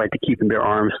individual right to keep and bear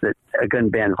arms that a gun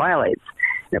ban violates.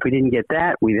 And if we didn't get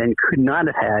that, we then could not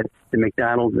have had the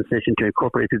McDonald decision to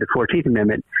incorporate through the 14th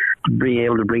Amendment to be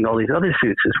able to bring all these other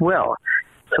suits as well.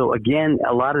 So again,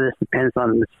 a lot of this depends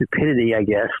on the stupidity, I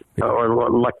guess, or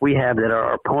luck we have that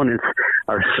our opponents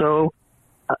are so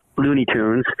Looney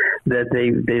Tunes that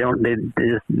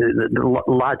the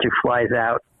logic flies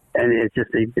out. And it's just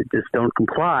they just don't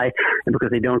comply, and because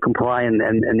they don't comply and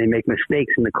they make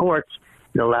mistakes in the courts,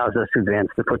 it allows us to advance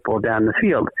the football down the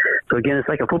field. So again, it's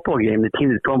like a football game. The team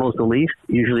that fumbles the least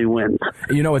usually wins.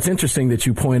 You know, it's interesting that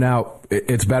you point out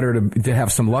it's better to have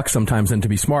some luck sometimes than to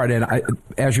be smart. And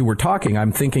as you were talking,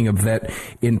 I'm thinking of that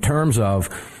in terms of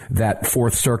that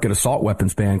Fourth Circuit assault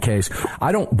weapons ban case.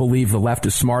 I don't believe the left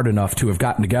is smart enough to have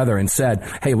gotten together and said,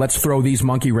 hey, let's throw these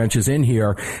monkey wrenches in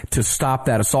here to stop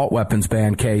that assault weapons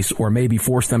ban case, or maybe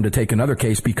force them to take another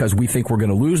case because we think we're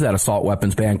going to lose that assault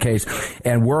weapons ban case,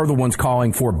 and we're the ones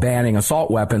calling for banning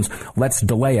assault weapons. Let's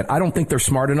delay it. I don't think they're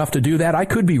smart enough to do that. I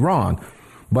could be wrong.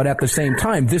 But at the same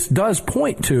time, this does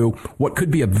point to what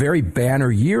could be a very banner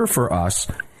year for us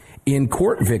in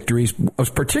court victories,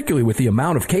 particularly with the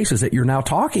amount of cases that you're now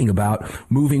talking about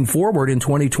moving forward in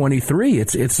 2023.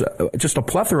 It's just a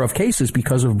plethora of cases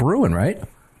because of Bruen, right?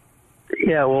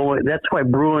 Yeah, well, that's why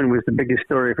Bruen was the biggest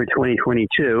story for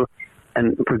 2022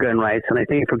 and for gun rights. And I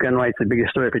think for gun rights, the biggest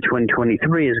story for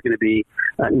 2023 is going to be,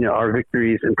 our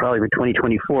victories, and probably for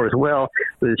 2024 as well.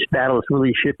 This battle has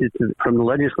really shifted from the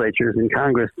legislatures and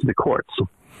Congress to the courts.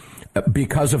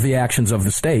 Because of the actions of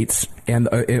the states, and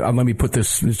let me put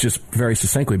this just very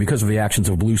succinctly, because of the actions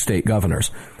of blue state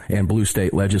governors and blue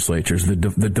state legislatures, the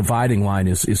dividing line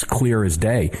is clear as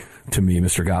day to me,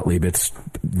 Mr. Gottlieb.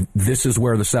 This is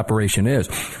where the separation is.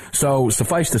 So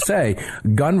suffice to say,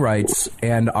 gun rights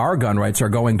and our gun rights are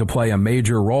going to play a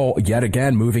major role yet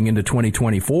again moving into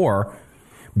 2024.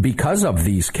 Because of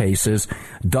these cases,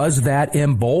 does that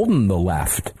embolden the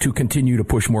left to continue to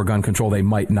push more gun control they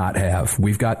might not have?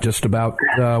 We've got just about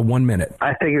 1 minute.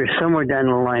 I figure somewhere down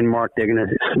the line, Mark, they're going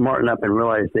to smarten up and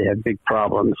realize they have big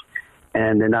problems,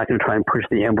 and they're not going to try and push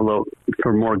the envelope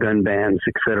for more gun bans,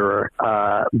 et cetera.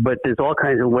 But there's all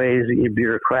kinds of ways,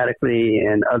 bureaucratically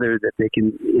and other, that they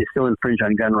can still infringe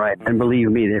on gun rights. And believe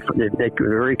me, they're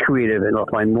very creative, and they'll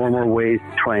find more and more ways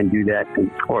to try and do that and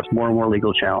force more and more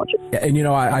legal challenges. And,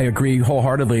 I agree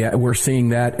wholeheartedly. We're seeing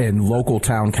that in local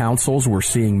town councils. We're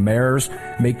seeing mayors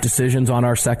make decisions on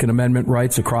our Second Amendment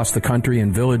rights across the country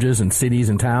in villages and cities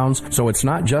and towns. So it's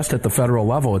not just at the federal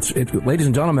level. Ladies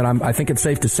and gentlemen, I think it's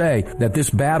safe to say that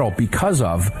this battle, because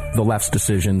of the left's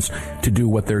decisions to do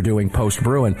what they're doing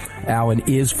post-Bruen, Alan,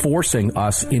 is forcing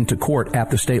us into court at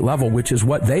the state level, which is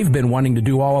what they've been wanting to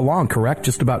do all along, correct?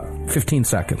 Just about 15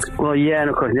 seconds. Well, yeah,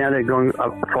 and of course now they're going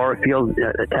far afield,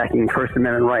 attacking First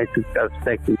Amendment rights,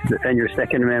 expecting to defend your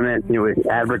Second Amendment, with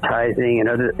advertising and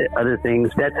other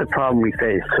things. That's a problem we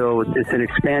face. So it's an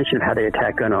expansion of how they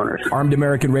attack gun owners. Armed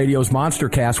American Radio's Monster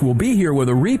Cast will be here with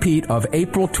a repeat of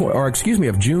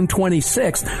June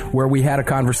 26th, where we had a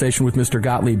conversation with Mr.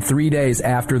 Gottlieb 3 days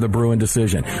after the Bruen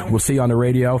decision. We'll see you on the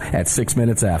radio at 6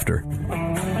 minutes after.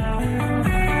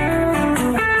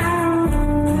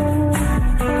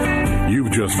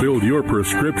 You've just filled your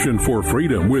prescription for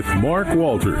freedom with Mark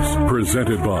Walters,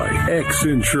 presented by X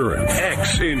Insurance.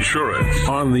 X Insurance.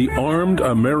 On the Armed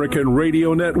American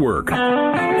Radio Network.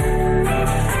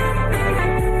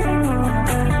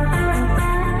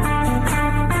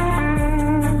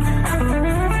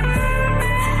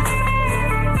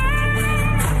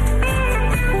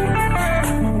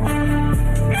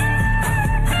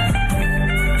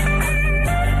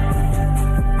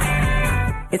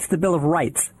 It's the Bill of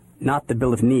Rights, not the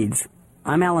Bill of Needs.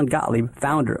 I'm Alan Gottlieb,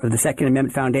 founder of the Second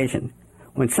Amendment Foundation.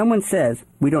 When someone says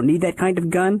we don't need that kind of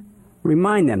gun,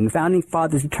 remind them the Founding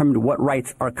Fathers determined what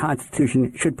rights our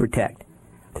Constitution should protect.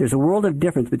 There's a world of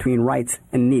difference between rights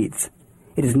and needs.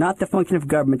 It is not the function of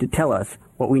government to tell us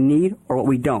what we need or what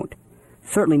we don't.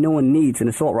 Certainly no one needs an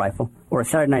assault rifle or a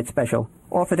Saturday night special,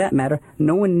 or for that matter,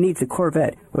 no one needs a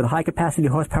Corvette with a high-capacity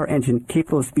horsepower engine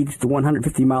capable of speeds to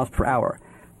 150 miles per hour.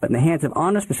 But in the hands of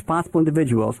honest, responsible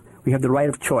individuals, we have the right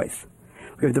of choice.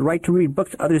 We have the right to read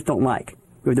books others don't like.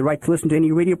 We have the right to listen to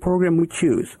any radio program we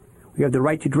choose. We have the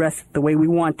right to dress the way we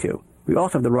want to. We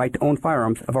also have the right to own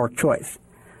firearms of our choice.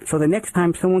 So the next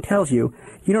time someone tells you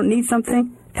you don't need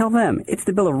something, tell them it's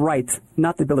the Bill of Rights,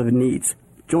 not the Bill of Needs.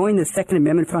 Join the Second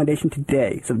Amendment Foundation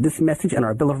today so this message and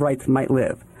our Bill of Rights might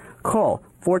live. Call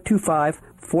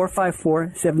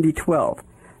 425-454-7012.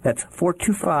 That's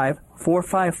 425-454-7012.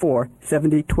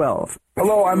 454-7012.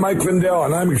 Hello, I'm Mike Lindell,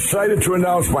 and I'm excited to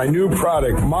announce my new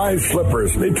product, My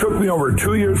Slippers. They took me over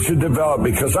 2 years to develop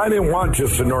because I didn't want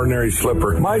just an ordinary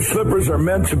slipper. My slippers are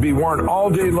meant to be worn all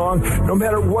day long, no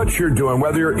matter what you're doing,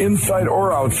 whether you're inside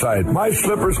or outside. My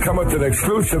slippers come with an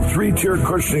exclusive 3-tier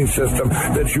cushioning system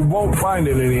that you won't find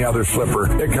in any other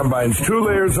slipper. It combines 2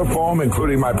 layers of foam,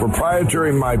 including my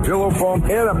proprietary My Pillow foam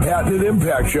and a patented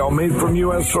impact gel made from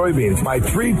U.S. soybeans. My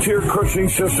 3-tier cushioning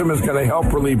system is going to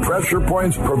help relieve pressure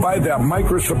points, provide that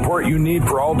micro support you need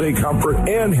for all-day comfort,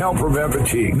 and help prevent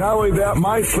fatigue. Not only that,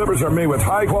 my slippers are made with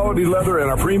high-quality leather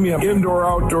and a premium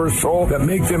indoor-outdoor sole that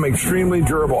make them extremely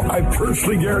durable. I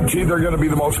personally guarantee they're going to be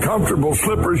the most comfortable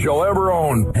slippers you'll ever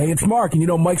own. Hey, it's Mark, and you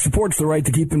know Mike supports the right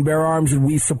to keep and bear arms, and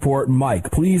we support Mike.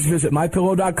 Please visit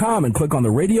MyPillow.com and click on the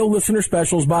radio listener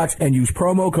specials box and use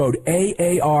promo code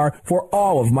AAR for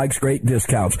all of Mike's great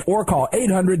discounts. Or call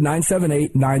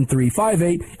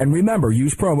 800-978-9358, and remember,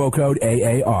 use promo code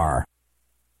AAR.